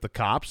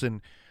cops.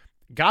 And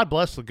God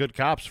bless the good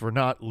cops for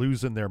not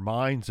losing their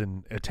minds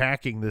and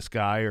attacking this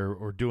guy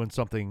or doing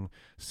something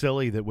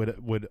silly that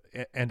would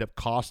end up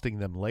costing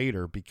them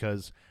later.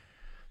 Because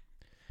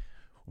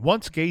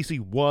once Gacy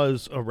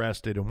was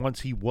arrested and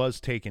once he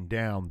was taken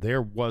down,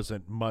 there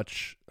wasn't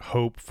much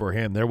hope for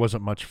him. There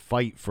wasn't much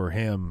fight for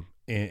him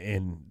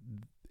in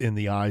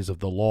the eyes of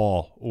the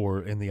law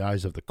or in the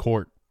eyes of the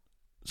court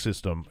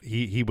system.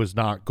 He was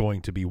not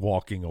going to be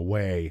walking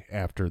away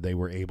after they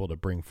were able to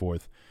bring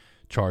forth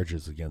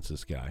charges against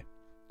this guy.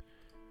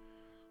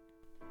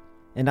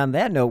 And on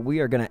that note, we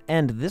are going to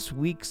end this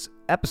week's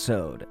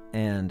episode.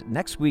 And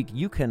next week,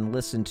 you can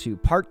listen to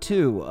part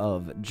 2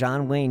 of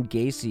John Wayne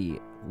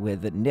Gacy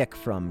with Nick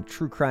from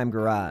True Crime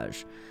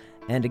Garage.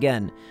 And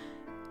again,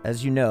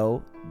 as you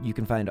know, you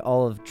can find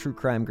all of True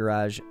Crime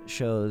Garage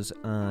shows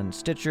on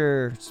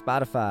Stitcher,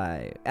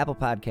 Spotify, Apple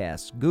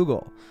Podcasts,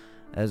 Google,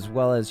 as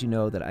well as you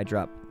know that I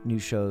drop new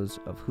shows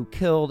of Who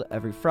Killed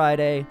every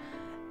Friday.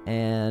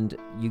 And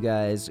you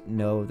guys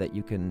know that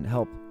you can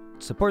help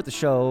support the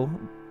show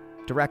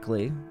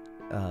directly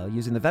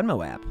using the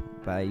Venmo app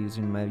by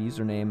using my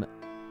username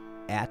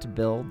at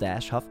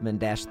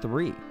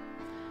Bill-Huffman-3.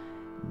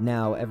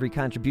 Now, every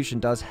contribution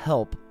does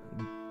help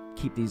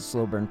keep these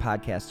slow burn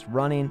podcasts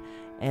running.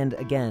 And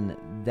again,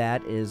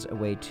 that is a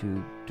way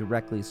to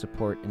directly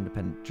support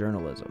independent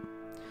journalism.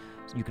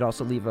 So you could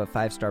also leave a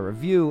 5-star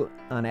review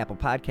on Apple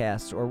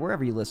Podcasts or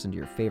wherever you listen to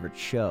your favorite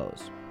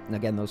shows. And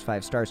again, those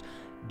 5 stars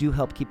do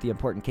help keep the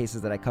important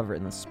cases that I cover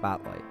in the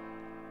spotlight.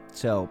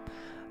 So,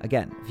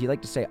 again, if you'd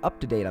like to stay up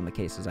to date on the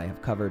cases I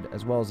have covered,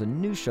 as well as the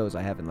new shows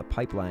I have in the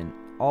pipeline,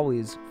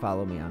 always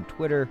follow me on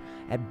Twitter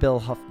at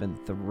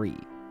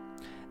BillHuffman3.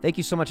 Thank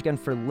you so much again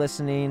for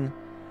listening,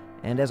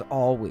 and as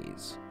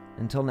always,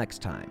 until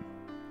next time,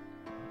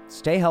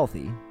 stay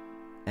healthy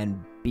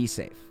and be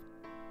safe.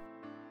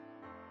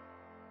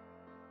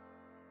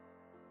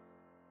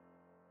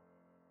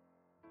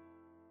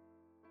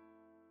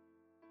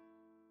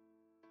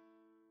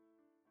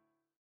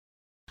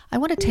 I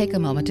want to take a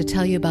moment to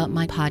tell you about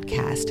my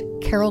podcast,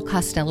 Carol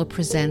Costello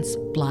Presents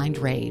Blind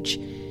Rage.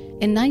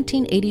 In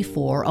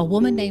 1984, a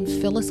woman named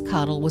Phyllis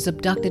Cottle was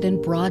abducted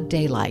in broad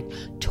daylight,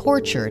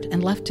 tortured,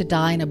 and left to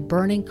die in a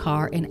burning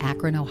car in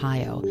Akron,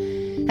 Ohio.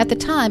 At the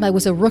time, I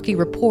was a rookie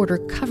reporter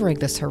covering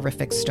this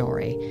horrific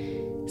story.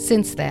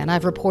 Since then,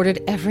 I've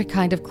reported every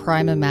kind of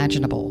crime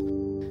imaginable.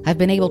 I've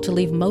been able to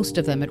leave most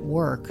of them at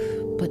work,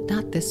 but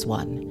not this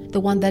one, the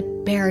one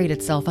that buried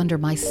itself under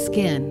my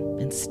skin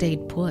and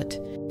stayed put.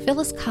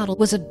 Phyllis Cottle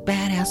was a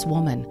badass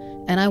woman,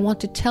 and I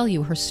want to tell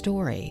you her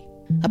story.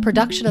 A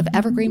production of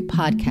Evergreen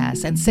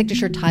Podcasts and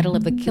signature title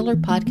of the Killer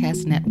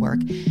Podcast Network,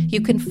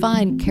 you can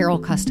find Carol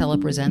Costello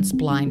Presents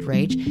Blind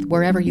Rage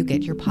wherever you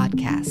get your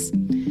podcasts.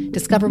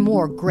 Discover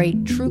more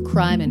great true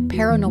crime and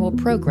paranormal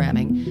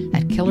programming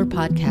at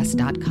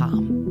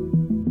killerpodcast.com.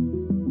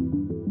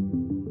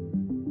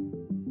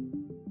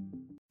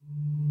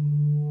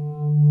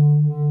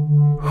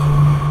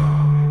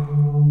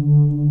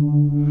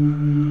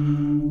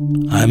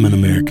 I'm an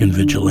American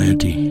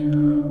vigilante.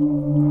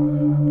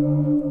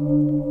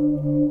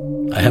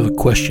 I have a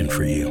question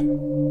for you.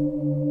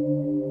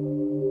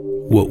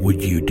 What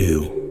would you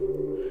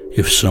do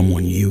if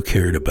someone you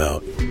cared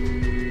about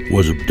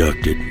was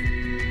abducted,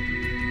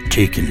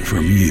 taken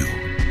from you?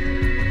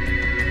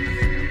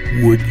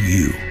 Would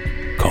you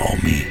call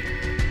me?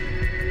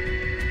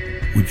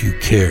 Would you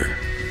care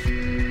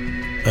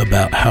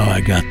about how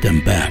I got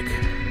them back?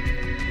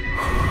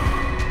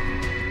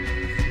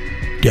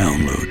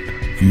 Download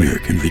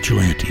American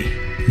Vigilante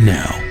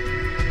now.